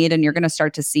might need, and you're going to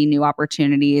start to see new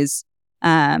opportunities.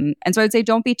 And so I'd say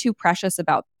don't be too precious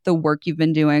about the work you've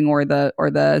been doing or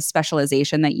the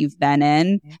specialization that you've been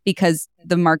in, because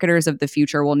the marketers of the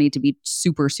future will need to be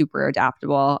super, super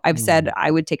adaptable. I've said I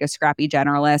would take a scrappy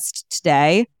generalist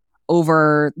today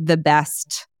over the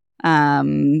best,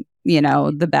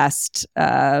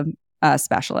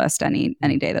 specialist any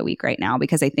day of the week right now,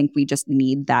 because I think we just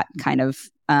need that kind of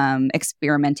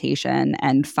experimentation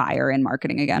and fire in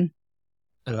marketing again.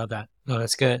 I love that. No,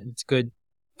 that's good. It's good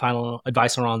final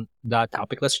advice around that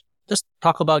topic. Let's just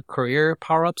talk about career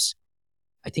power-ups.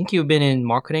 I think you've been in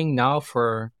marketing now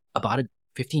for about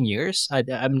 15 years.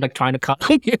 I'm like trying to count,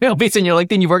 based on your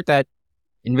LinkedIn, you worked at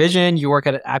Envision, you work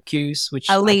at AppQs, which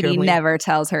a lady never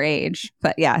tells her age,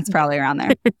 but yeah, it's probably around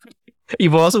there.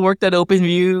 You've also worked at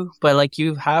OpenView, but like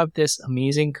you have this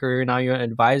amazing career. Now you're an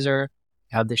advisor,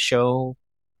 you have the show.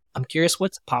 I'm curious,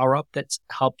 what's a power up that's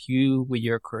helped you with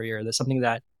your career? There's something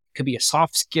that could be a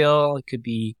soft skill. It could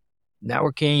be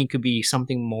networking, it could be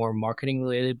something more marketing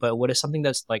related, but what is something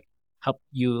that's like helped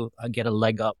you get a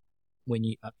leg up when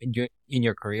you in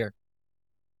your career?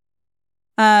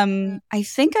 I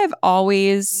think I've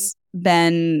always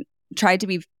been tried to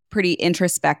be pretty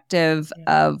introspective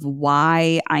of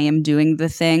why I am doing the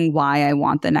thing, why I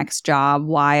want the next job,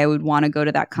 why I would want to go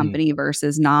to that company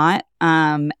versus not.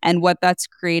 And what that's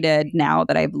created now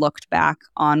that I've looked back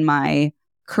on my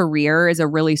career is a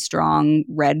really strong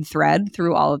red thread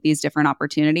through all of these different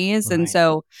opportunities. Right. And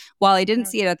so while I didn't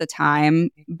see it at the time,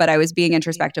 but I was being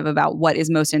introspective about what is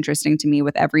most interesting to me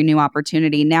with every new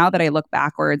opportunity. Now that I look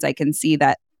backwards, I can see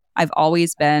that I've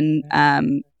always been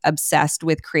obsessed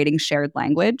with creating shared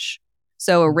language.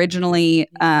 So originally,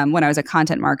 when I was a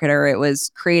content marketer, it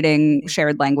was creating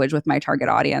shared language with my target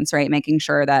audience, right? Making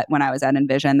sure that when I was at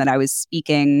Envision, that I was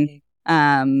speaking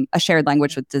a shared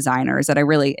language with designers, that I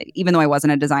really, even though I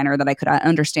wasn't a designer, that I could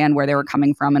understand where they were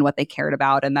coming from and what they cared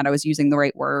about, and that I was using the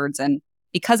right words. And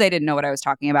because I didn't know what I was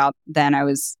talking about, then I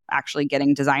was actually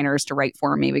getting designers to write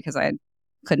for me because I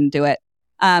couldn't do it.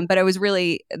 But I was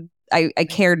really, I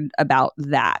cared about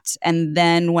that. And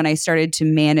then when I started to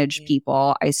manage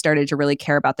people, I started to really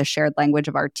care about the shared language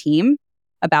of our team,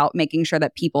 about making sure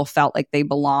that people felt like they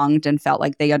belonged and felt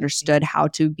like they understood how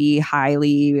to be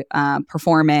highly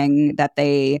performing, that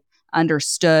they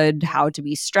understood how to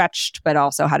be stretched, but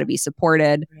also how to be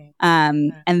supported.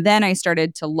 And then I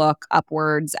started to look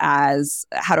upwards as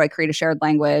how do I create a shared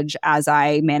language as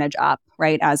I manage up,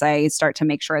 right? As I start to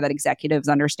make sure that executives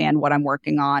understand what I'm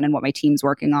working on and what my team's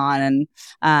working on.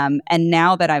 And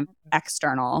now that I'm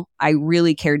external, I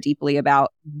really care deeply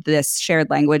about this shared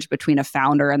language between a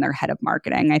founder and their head of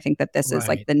marketing. I think that this is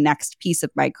like the next piece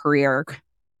of my career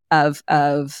of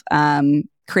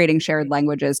creating shared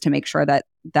languages to make sure that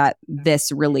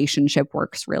this relationship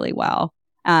works really well.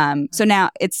 So now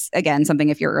it's, again, something,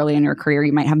 if you're early in your career,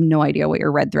 you might have no idea what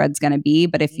your red thread's going to be.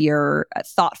 But if you're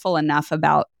thoughtful enough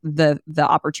about the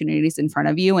opportunities in front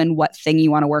of you and what thing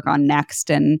you want to work on next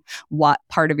and what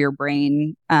part of your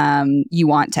brain you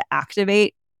want to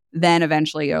activate, then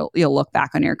eventually you'll look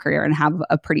back on your career and have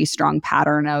a pretty strong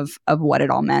pattern of what it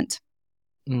all meant.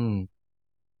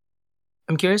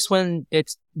 I'm curious when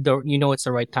it's it's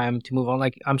the right time to move on.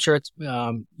 Like, I'm sure it's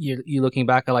you're looking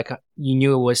back at, like, you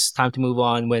knew it was time to move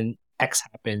on when X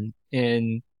happened.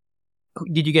 And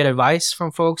did you get advice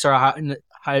from folks, or how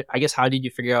did you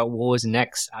figure out what was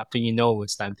next after it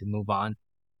was time to move on?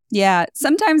 Yeah,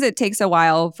 sometimes it takes a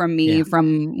while from me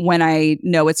from when I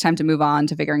know it's time to move on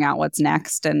to figuring out what's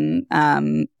next. And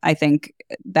I think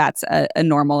that's a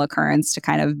normal occurrence to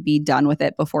kind of be done with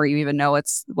it before you even know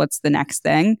what's the next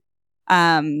thing.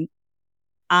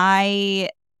 I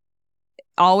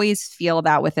always feel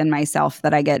that within myself,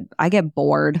 that I get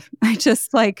bored. I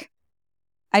just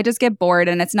get bored,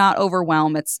 and it's not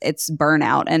overwhelm. It's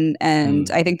burnout.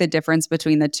 And I think the difference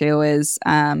between the two is,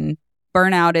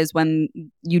 burnout is when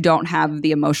you don't have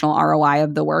the emotional ROI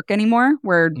of the work anymore,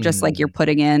 where just like you're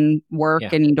putting in work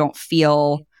and you don't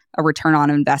feel a return on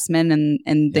investment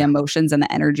and the emotions and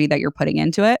the energy that you're putting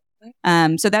into it.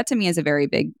 So that to me is a very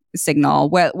big signal.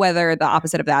 Whether the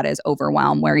opposite of that is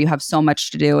overwhelm, where you have so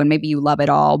much to do and maybe you love it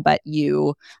all, but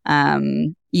you have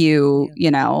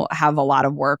a lot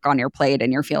of work on your plate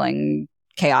and you're feeling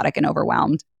chaotic and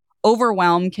overwhelmed.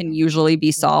 Overwhelm can usually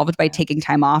be solved by taking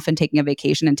time off and taking a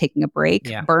vacation and taking a break.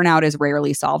 Yeah. Burnout is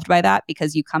rarely solved by that,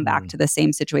 because you come back to the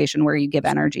same situation where you give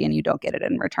energy and you don't get it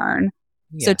in return.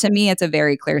 Yeah. So to me, it's a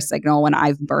very clear signal when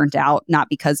I've burnt out, not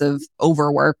because of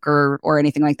overwork or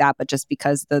anything like that, but just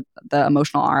because the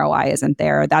emotional ROI isn't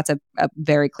there. That's a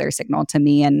very clear signal to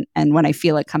me. And when I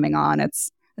feel it coming on,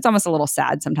 it's almost a little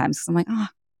sad sometimes, because I'm like, oh,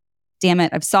 damn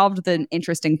it, I've solved the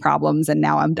interesting problems and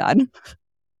now I'm done.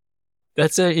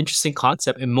 That's an interesting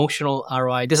concept, emotional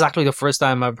ROI. This is actually the first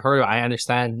time I've heard it. I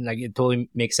understand, like, it totally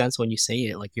makes sense when you say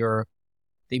it. Like, the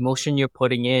emotion you're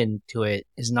putting into it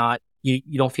is not, you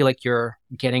don't feel like you're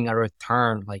getting a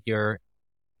return. Like, you're,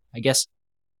 I guess,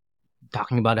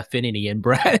 talking about affinity and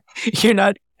brand. you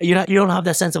don't have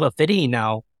that sense of affinity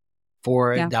now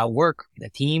for that work, the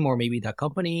team, or maybe that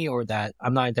company, or that,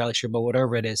 I'm not entirely sure, but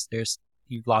whatever it is,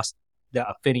 you've lost, the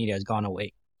affinity has gone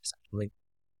away, essentially.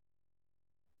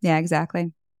 Yeah,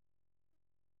 exactly.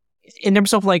 In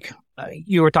terms of, like,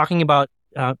 you were talking about,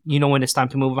 when it's time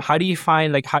to move, how do you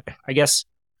find, like, I guess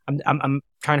I'm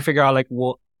trying to figure out, like,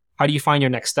 well, how do you find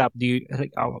your next step? Do you,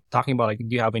 like, I'm talking about, like, do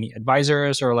you have any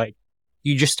advisors, or, like,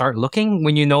 you just start looking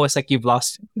when it's like you've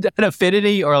lost that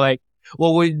affinity, or, like,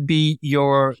 what would be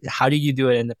how do you do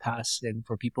it in the past? And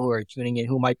for people who are tuning in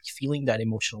who might be feeling that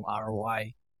emotional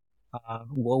ROI,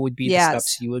 what would be the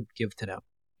steps you would give to them?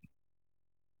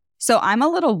 So I'm a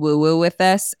little woo-woo with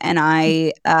this, and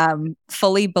I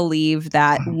fully believe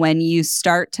that when you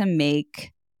start to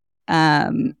make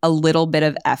a little bit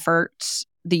of effort,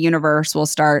 the universe will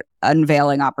start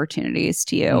unveiling opportunities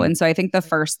to you. And so I think the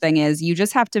first thing is you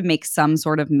just have to make some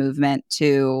sort of movement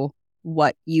to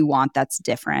what you want that's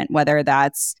different, whether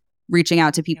that's reaching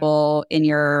out to people in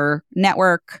your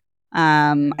network.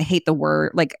 I hate the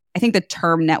word, like, I think the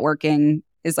term networking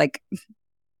is like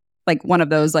one of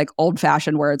those like old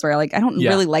fashioned words where I don't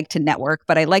really like to network,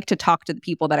 but I like to talk to the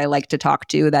people that I like to talk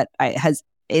to that has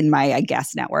in my, I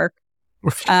guess, network.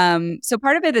 So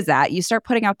part of it is that you start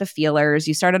putting out the feelers,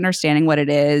 you start understanding what it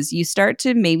is, you start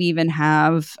to maybe even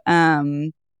have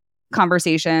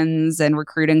conversations and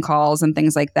recruiting calls and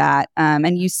things like that.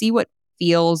 And you see what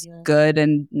feels good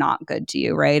and not good to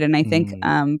you, right? And I think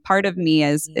part of me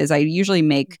is I usually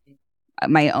make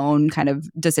my own kind of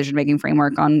decision-making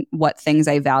framework on what things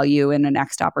I value in a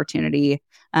next opportunity,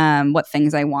 what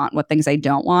things I want, what things I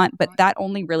don't want. But that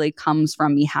only really comes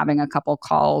from me having a couple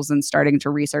calls and starting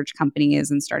to research companies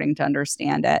and starting to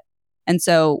understand it. And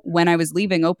so when I was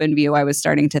leaving OpenView, I was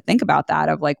starting to think about that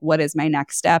of like, what is my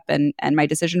next step? And my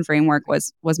decision framework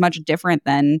was much different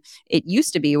than it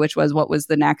used to be, which was what was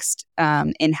the next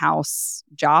in-house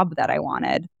job that I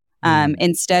wanted.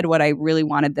 Instead, what I really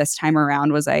wanted this time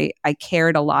around was I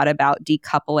cared a lot about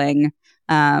decoupling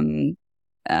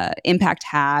impact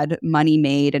had, money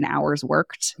made, and hours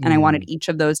worked. And I wanted each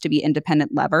of those to be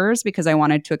independent levers because I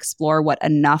wanted to explore what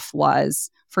enough was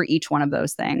for each one of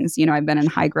those things. You know, I've been in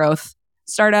high growth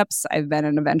startups. I've been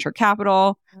in a venture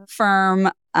capital firm.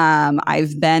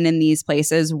 I've been in these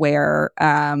places where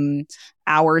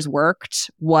hours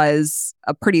worked was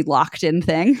a pretty locked in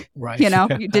thing. Right. You know,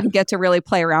 you didn't get to really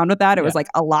play around with that. It was like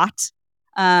a lot.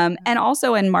 And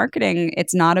also in marketing,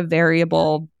 it's not a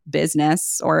variable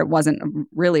business, or it wasn't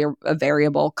really a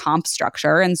variable comp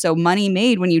structure. And so money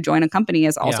made when you join a company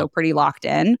is also pretty locked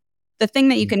in. The thing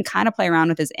that you can kind of play around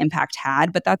with is impact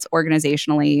had, but that's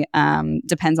organizationally,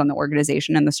 depends on the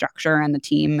organization and the structure and the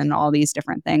team and all these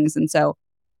different things. And so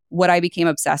what I became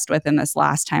obsessed with in this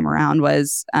last time around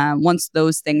was once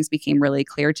those things became really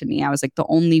clear to me, I was like, the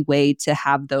only way to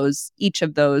have each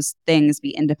of those things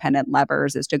be independent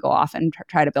levers is to go off and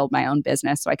try to build my own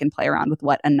business so I can play around with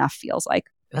what enough feels like.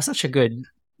 That's such a good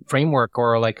framework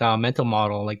or like a mental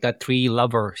model, like that 3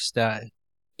 levers, the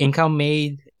income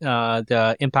made,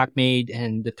 the impact made,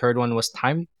 and the third one was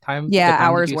time. Yeah,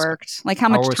 hours worked, like how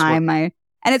much time and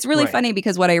it's really funny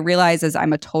because what I realize is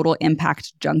I'm a total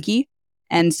impact junkie.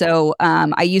 And so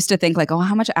I used to think like, oh,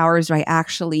 how much hours do I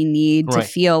actually need to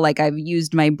feel like I've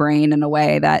used my brain in a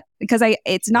way that, because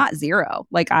it's not zero.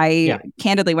 Like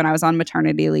candidly, when I was on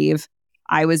maternity leave,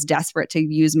 I was desperate to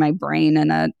use my brain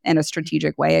in a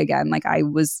strategic way again. Like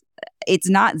it's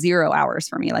not 0 hours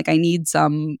for me. Like I need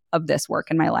some of this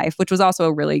work in my life, which was also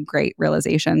a really great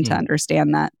realization to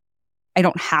understand that I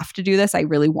don't have to do this. I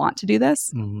really want to do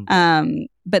this.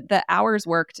 But the hours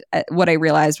worked, what I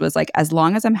realized was like, as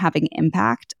long as I'm having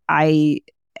impact, I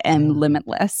am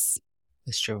limitless.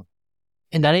 That's true.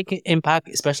 And that impact,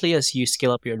 especially as you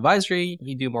scale up your advisory,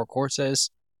 you do more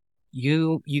courses,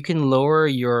 you can lower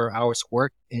your hours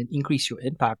worked and increase your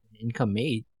impact and income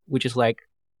made, which is like,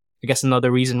 I guess another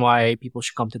reason why people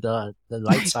should come to the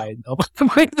light side of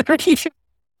my 30.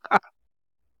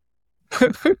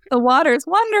 The water's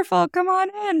wonderful. Come on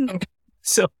in.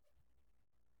 So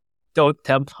don't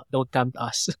tempt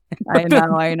us.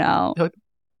 I know.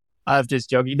 I'm just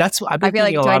joking. That's what I feel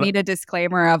like, do I need a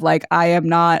disclaimer of like, I am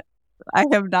not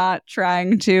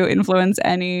trying to influence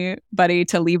anybody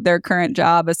to leave their current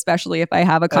job, especially if I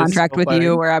have a contract with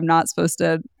you where I'm not supposed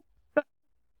to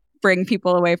bring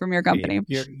people away from your company.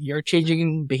 You're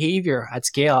changing behavior at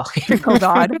scale. Oh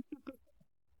God.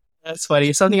 That's funny.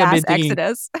 It's something I've been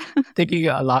thinking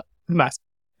a lot.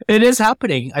 It is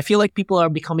happening. I feel like people are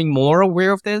becoming more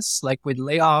aware of this, like with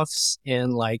layoffs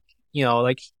and like, you know,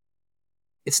 like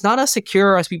it's not as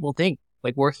secure as people think,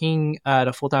 like working at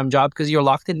a full-time job because you're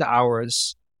locked into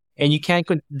hours and you can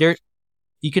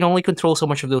only control so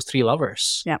much of those 3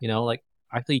 levers. Yeah. You know, like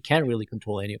actually you can't really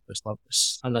control any of those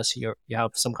levers unless you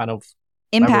have some kind of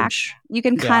impact. Leverage. You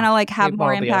can kind of like have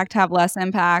more impact, have less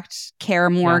impact, care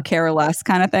more, care less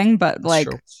kind of thing. But like,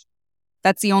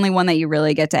 that's the only one that you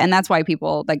really get to. And that's why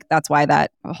people that's why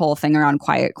that whole thing around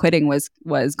quiet quitting was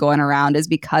going around, is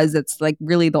because it's like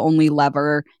really the only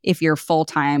lever if you're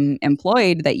full-time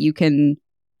employed that you can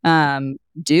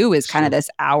do is kind of this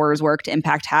hours worked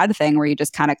impact had thing where you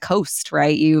just kind of coast,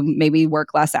 right? You maybe work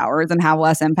less hours and have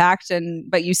less impact,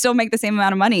 but you still make the same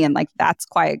amount of money. And like that's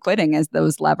quiet quitting, is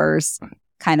those levers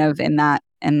kind of in that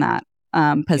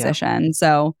position.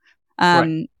 So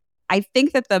I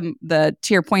think that the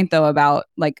to your point though about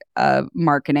like a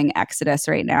marketing exodus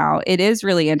right now, it is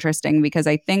really interesting because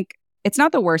I think it's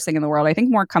not the worst thing in the world. I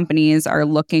think more companies are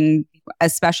looking,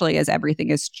 especially as everything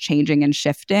is changing and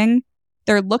shifting,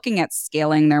 they're looking at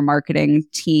scaling their marketing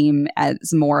team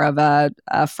as more of a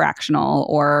fractional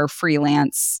or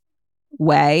freelance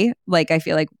way. Like I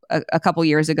feel like a couple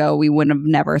years ago, we would have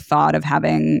never thought of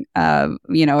having,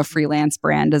 a freelance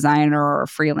brand designer or a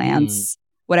freelance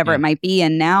whatever it might be.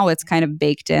 And now it's kind of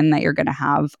baked in that you're going to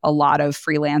have a lot of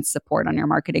freelance support on your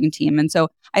marketing team. And so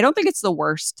I don't think it's the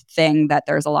worst thing that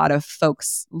there's a lot of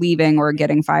folks leaving or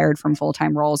getting fired from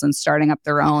full-time roles and starting up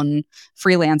their own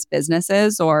freelance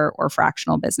businesses or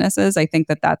fractional businesses. I think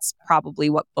that that's probably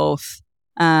what both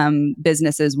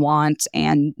businesses want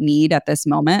and need at this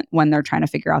moment when they're trying to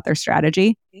figure out their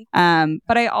strategy.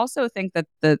 But I also think that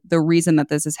the reason that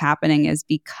this is happening is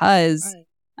because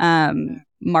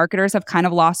marketers have kind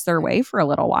of lost their way for a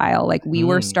little while. Like we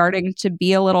were starting to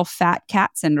be a little fat cat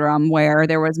syndrome where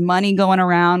there was money going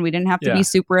around. We didn't have to be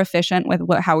super efficient with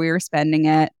how we were spending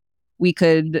it. We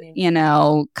could,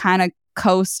 kind of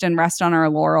coast and rest on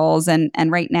our laurels. And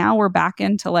right now we're back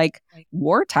into like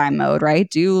wartime mode, right?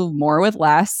 Do more with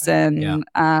less. And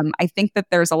I think that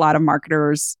there's a lot of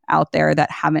marketers out there that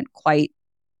haven't quite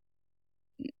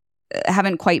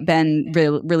been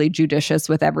really judicious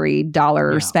with every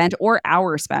dollar spent or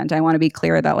hour spent. I want to be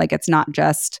clear that like it's not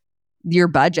just your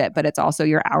budget, but it's also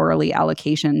your hourly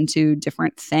allocation to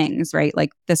different things, right?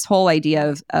 Like this whole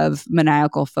idea of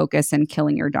maniacal focus and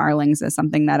killing your darlings is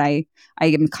something that I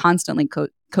am constantly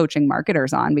coaching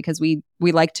marketers on because we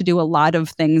like to do a lot of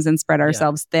things and spread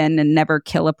ourselves thin and never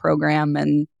kill a program.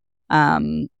 And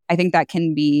I think that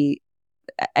can be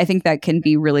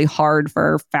really hard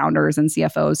for founders and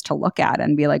CFOs to look at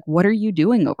and be like, what are you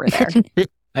doing over there?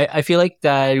 I feel like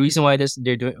the reason why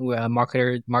they're doing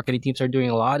marketing teams are doing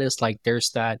a lot is like there's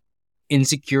that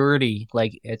insecurity.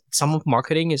 Like some of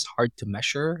marketing is hard to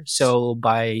measure. So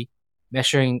by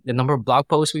measuring the number of blog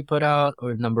posts we put out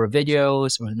or the number of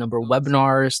videos or the number of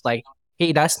webinars, like,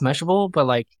 hey, that's measurable. But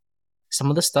like some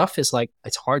of the stuff is like,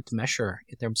 it's hard to measure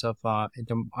in terms of,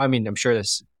 I'm sure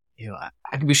this,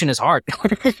 attribution is hard.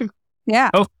 Yeah.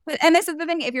 Oh. And this is the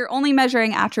thing. If you're only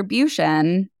measuring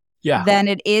attribution, then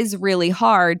it is really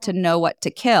hard to know what to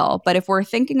kill. But if we're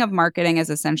thinking of marketing as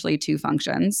essentially two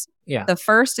functions, the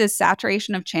first is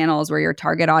saturation of channels where your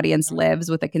target audience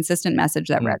lives with a consistent message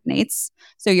that resonates.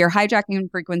 So you're hijacking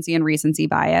frequency and recency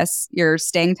bias. You're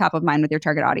staying top of mind with your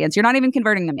target audience. You're not even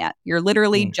converting them yet. You're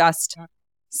literally just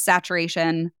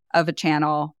saturation of a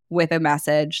channel with a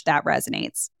message that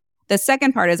resonates. The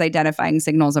second part is identifying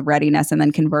signals of readiness and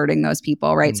then converting those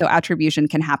people, right? So attribution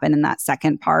can happen in that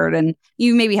second part, and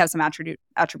you maybe have some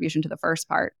attribution to the first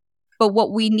part. But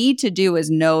what we need to do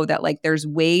is know that like there's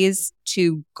ways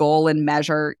to goal and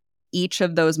measure each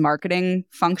of those marketing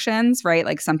functions, right?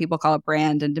 Like some people call it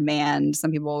brand and demand.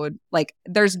 Some people would like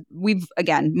we've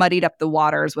again muddied up the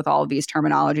waters with all of these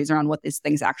terminologies around what these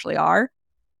things actually are.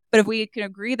 But if we can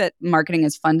agree that marketing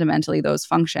is fundamentally those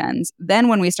functions, then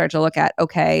when we start to look at,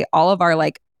 okay, all of our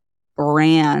like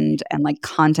brand and like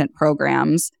content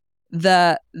programs,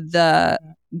 the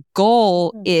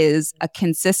goal is a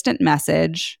consistent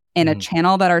message in a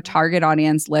channel that our target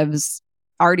audience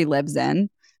already lives in.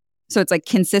 So it's like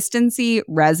consistency,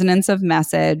 resonance of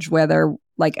message, whether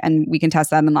like, and we can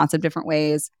test that in lots of different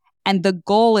ways. And the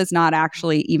goal is not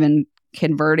actually even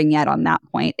converting yet on that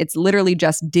point. It's literally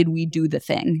just, did we do the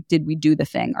thing? Did we do the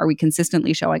thing? Are we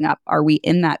consistently showing up? Are we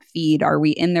in that feed? Are we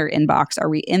in their inbox? Are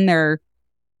we in their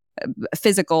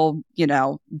physical,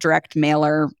 direct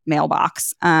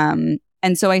mailbox? And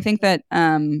so I think that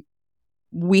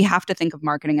we have to think of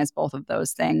marketing as both of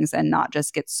those things and not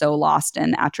just get so lost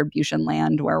in attribution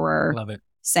land where we're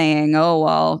saying, oh,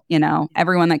 well,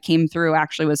 everyone that came through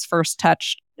actually was first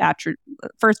touch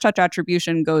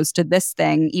attribution goes to this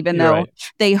thing, even though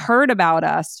they heard about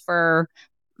us for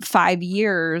 5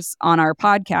 years on our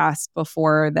podcast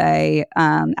before they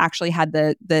actually had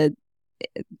the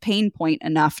pain point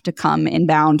enough to come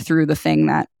inbound through the thing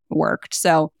that worked.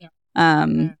 So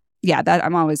that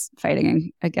I'm always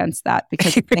fighting against that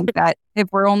because I think that if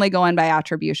we're only going by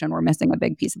attribution, we're missing a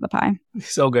big piece of the pie.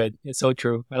 So good. It's so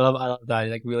true. I love that.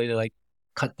 Like really to like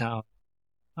cut down.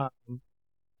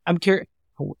 I'm curious.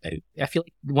 I feel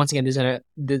like once again,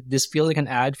 this feels like an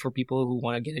ad for people who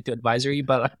want to get into advisory.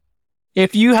 But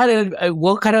if you had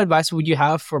what kind of advice would you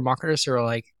have for marketers who are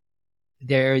like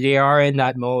they are in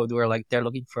that mode where like they're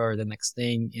looking for the next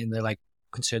thing and they're like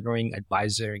considering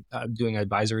doing an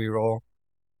advisory role?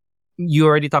 You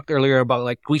already talked earlier about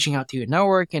like reaching out to your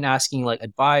network and asking like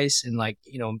advice and like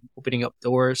opening up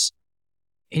doors.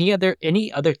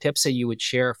 any other tips that you would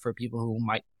share for people who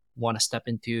might want to step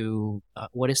into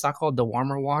what is that called, the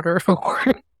warmer water,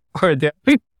 or the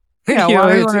Yeah, you know,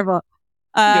 water is it's, wonderful.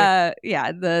 yeah.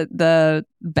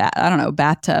 I don't know,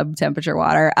 bathtub temperature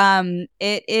water.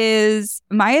 It is,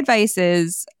 my advice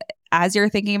is, as you're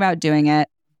thinking about doing it,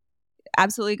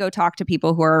 absolutely go talk to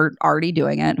people who are already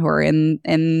doing it, who are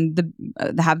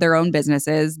have their own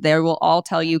businesses. They will all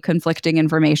tell you conflicting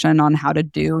information on how to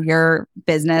do your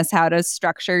business, how to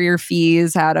structure your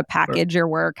fees, how to package your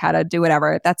work, how to do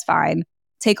whatever. That's fine.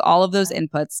 Take all of those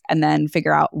inputs and then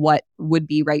figure out what would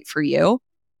be right for you.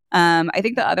 I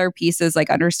think the other piece is like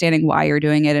understanding why you're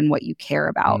doing it and what you care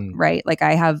about, right? Like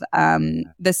I have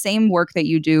the same work that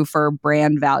you do for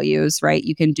brand values, right?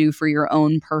 You can do for your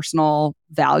own personal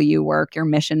value work, your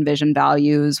mission, vision,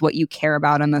 values, what you care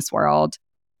about in this world.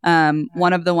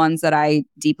 One of the ones that I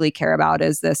deeply care about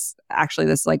is this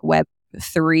like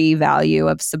Web3 value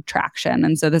of subtraction.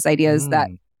 And so this idea is that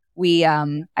we,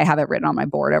 I have it written on my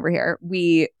board over here.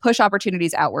 We push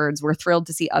opportunities outwards. We're thrilled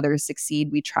to see others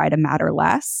succeed. We try to matter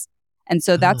less. And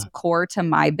so that's core to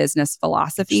my business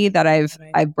philosophy that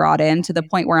I've brought in, to the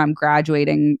point where I'm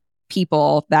graduating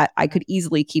people that I could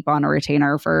easily keep on a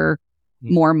retainer for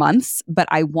more months, but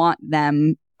I want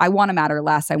to matter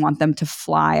less. I want them to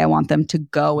fly. I want them to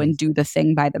go and do the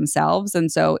thing by themselves.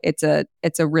 And so it's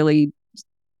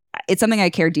something I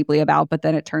care deeply about, but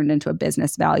then it turned into a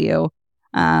business value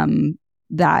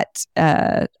that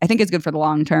I think is good for the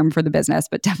long term for the business,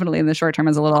 but definitely in the short term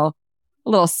is a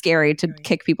little scary to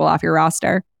kick people off your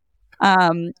roster.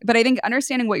 But I think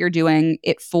understanding what you're doing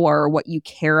it for, what you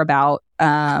care about,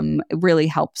 really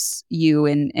helps you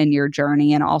in your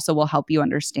journey, and also will help you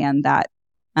understand that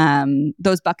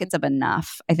those buckets of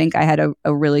enough. I think I had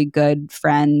a really good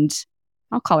friend.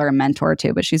 I'll call her a mentor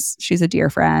too, but she's a dear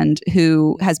friend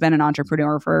who has been an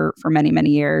entrepreneur for many, many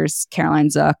years, Caroline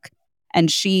Zook. And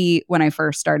she, when I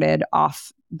first started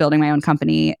off building my own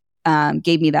company,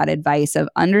 gave me that advice of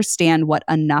understand what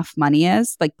enough money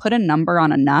is. Like put a number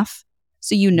on enough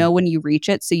so you know when you reach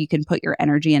it, so you can put your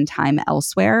energy and time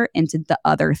elsewhere into the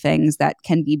other things that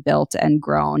can be built and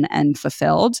grown and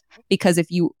fulfilled. Because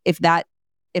if that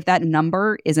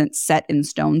number isn't set in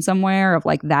stone somewhere of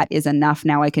like that is enough,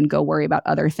 now I can go worry about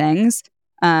other things,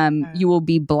 you will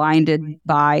be blinded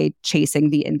by chasing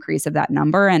the increase of that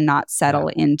number and not settle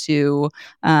into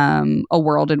a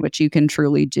world in which you can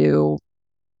truly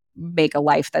make a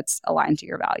life that's aligned to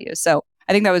your values. So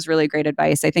I think that was really great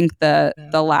advice. I think the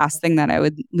last thing that I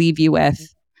would leave you with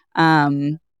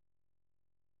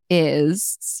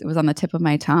is, it was on the tip of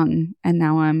my tongue and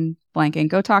now I'm blanking.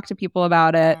 Go talk to people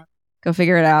about it. Go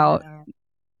figure it out.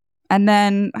 And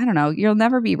then, I don't know, you'll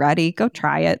never be ready. Go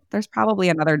try it. There's probably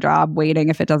another job waiting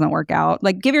if it doesn't work out.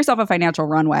 Like give yourself a financial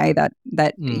runway that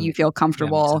you feel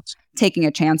comfortable taking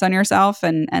a chance on yourself,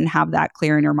 and have that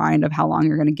clear in your mind of how long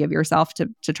you're going to give yourself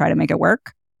to try to make it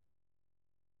work.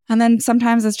 And then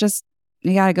sometimes it's just,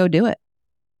 you got to go do it.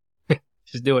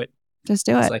 Just do it. Just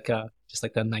do it. Just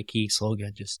like the Nike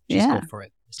slogan. Just go for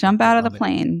it. Jump out of the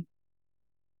plane.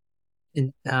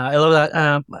 And, I love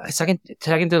that. Second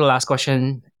to the last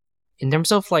question. In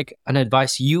terms of like an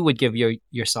advice you would give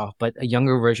yourself, but a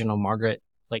younger version of Margaret,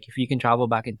 like if you can travel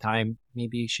back in time,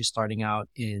 maybe she's starting out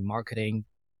in marketing,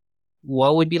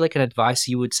 what would be like an advice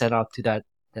you would set out to that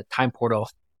time portal?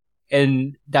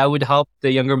 And that would help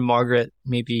the younger Margaret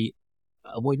maybe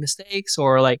avoid mistakes,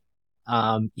 or like,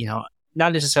 not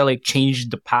necessarily change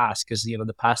the past, because,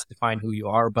 the past define who you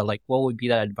are, but like what would be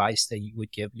that advice that you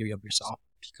would give your younger self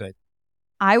if you could?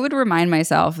 I would remind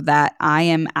myself that I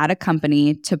am at a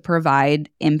company to provide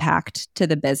impact to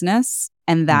the business,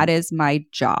 and that is my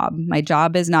job. My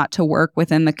job is not to work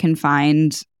within the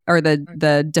confined or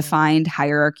the defined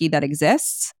hierarchy that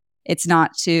exists. It's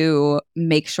not to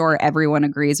make sure everyone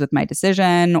agrees with my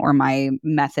decision or my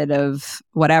method of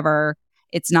whatever.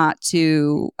 It's not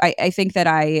to, I think that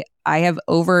I have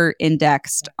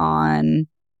over-indexed on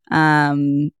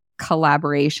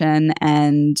collaboration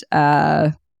and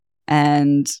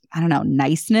I don't know,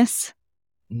 niceness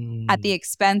at the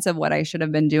expense of what I should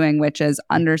have been doing, which is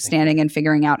understanding and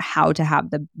figuring out how to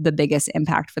have the biggest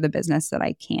impact for the business that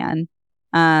I can.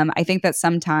 I think that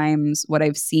sometimes what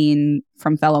I've seen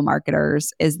from fellow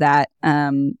marketers is that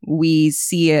we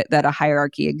see it that a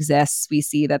hierarchy exists. We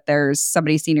see that there's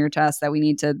somebody senior to us that we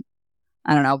need to,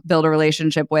 I don't know, build a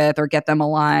relationship with or get them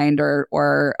aligned or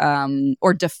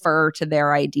defer to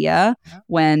their idea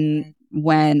when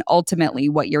ultimately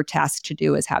what you're tasked to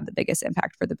do is have the biggest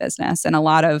impact for the business. And a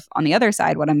lot of, on the other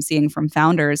side, what I'm seeing from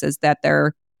founders is that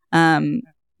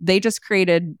they just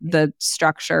created the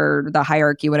structure, the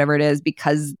hierarchy, whatever it is,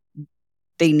 because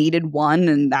they needed one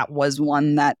and that was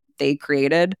one that they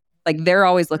created. Like they're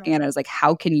always looking at it as like,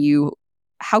 how can you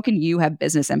have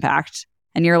business impact?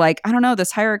 And you're like, I don't know,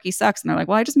 this hierarchy sucks. And they're like,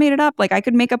 well, I just made it up. Like I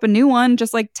could make up a new one.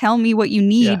 Just like tell me what you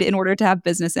need in order to have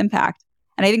business impact.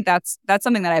 And I think that's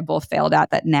something that I both failed at,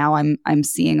 that now I'm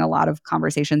seeing a lot of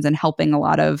conversations and helping a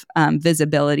lot of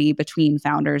visibility between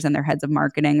founders and their heads of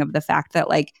marketing of the fact that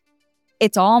like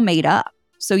it's all made up.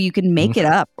 So you can make it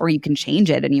up or you can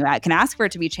change it, and you can ask for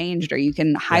it to be changed, or you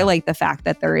can highlight the fact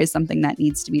that there is something that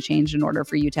needs to be changed in order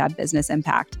for you to have business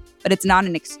impact. But it's not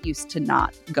an excuse to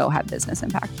not go have business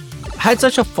impact. I had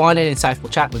such a fun and insightful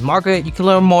chat with Margaret. You can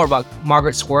learn more about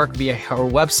Margaret's work via her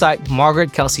website,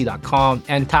 margaretkelsey.com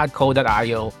and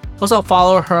tadco.io. Also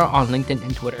follow her on LinkedIn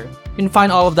and Twitter. You can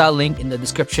find all of that link in the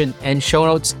description and show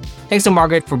notes. Thanks to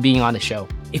Margaret for being on the show.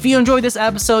 If you enjoyed this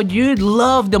episode, you'd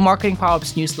love the Marketing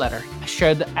Power-Ups newsletter. I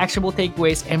share the actionable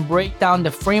takeaways and break down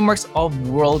the frameworks of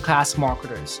world-class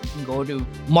marketers. You can go to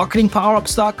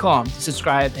marketingpowerups.com to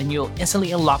subscribe, and you'll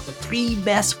instantly unlock the 3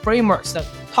 best frameworks that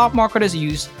top marketers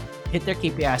use to hit their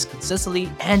KPIs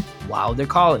consistently and wow their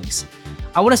colleagues.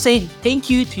 I want to say thank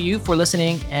you to you for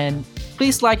listening, and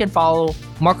please like and follow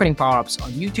Marketing Power-Ups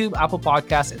on YouTube, Apple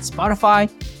Podcasts, and Spotify.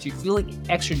 If you're feeling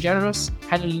extra generous,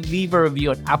 kindly leave a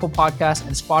review on Apple Podcasts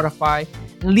and Spotify,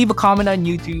 and leave a comment on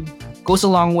YouTube. It goes a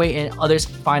long way in others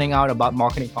finding out about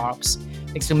Marketing Power-Ups.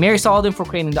 Thanks to Mary Sullivan for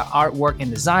creating the artwork and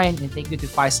design, and thank you to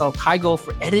Faisal Kaigo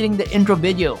for editing the intro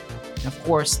video. And of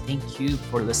course, thank you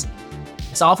for listening.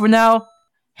 That's all for now.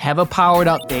 Have a powered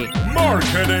up day.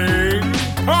 Marketing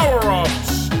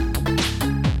Power-Ups.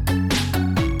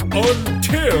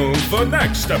 Until the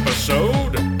next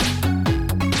episode.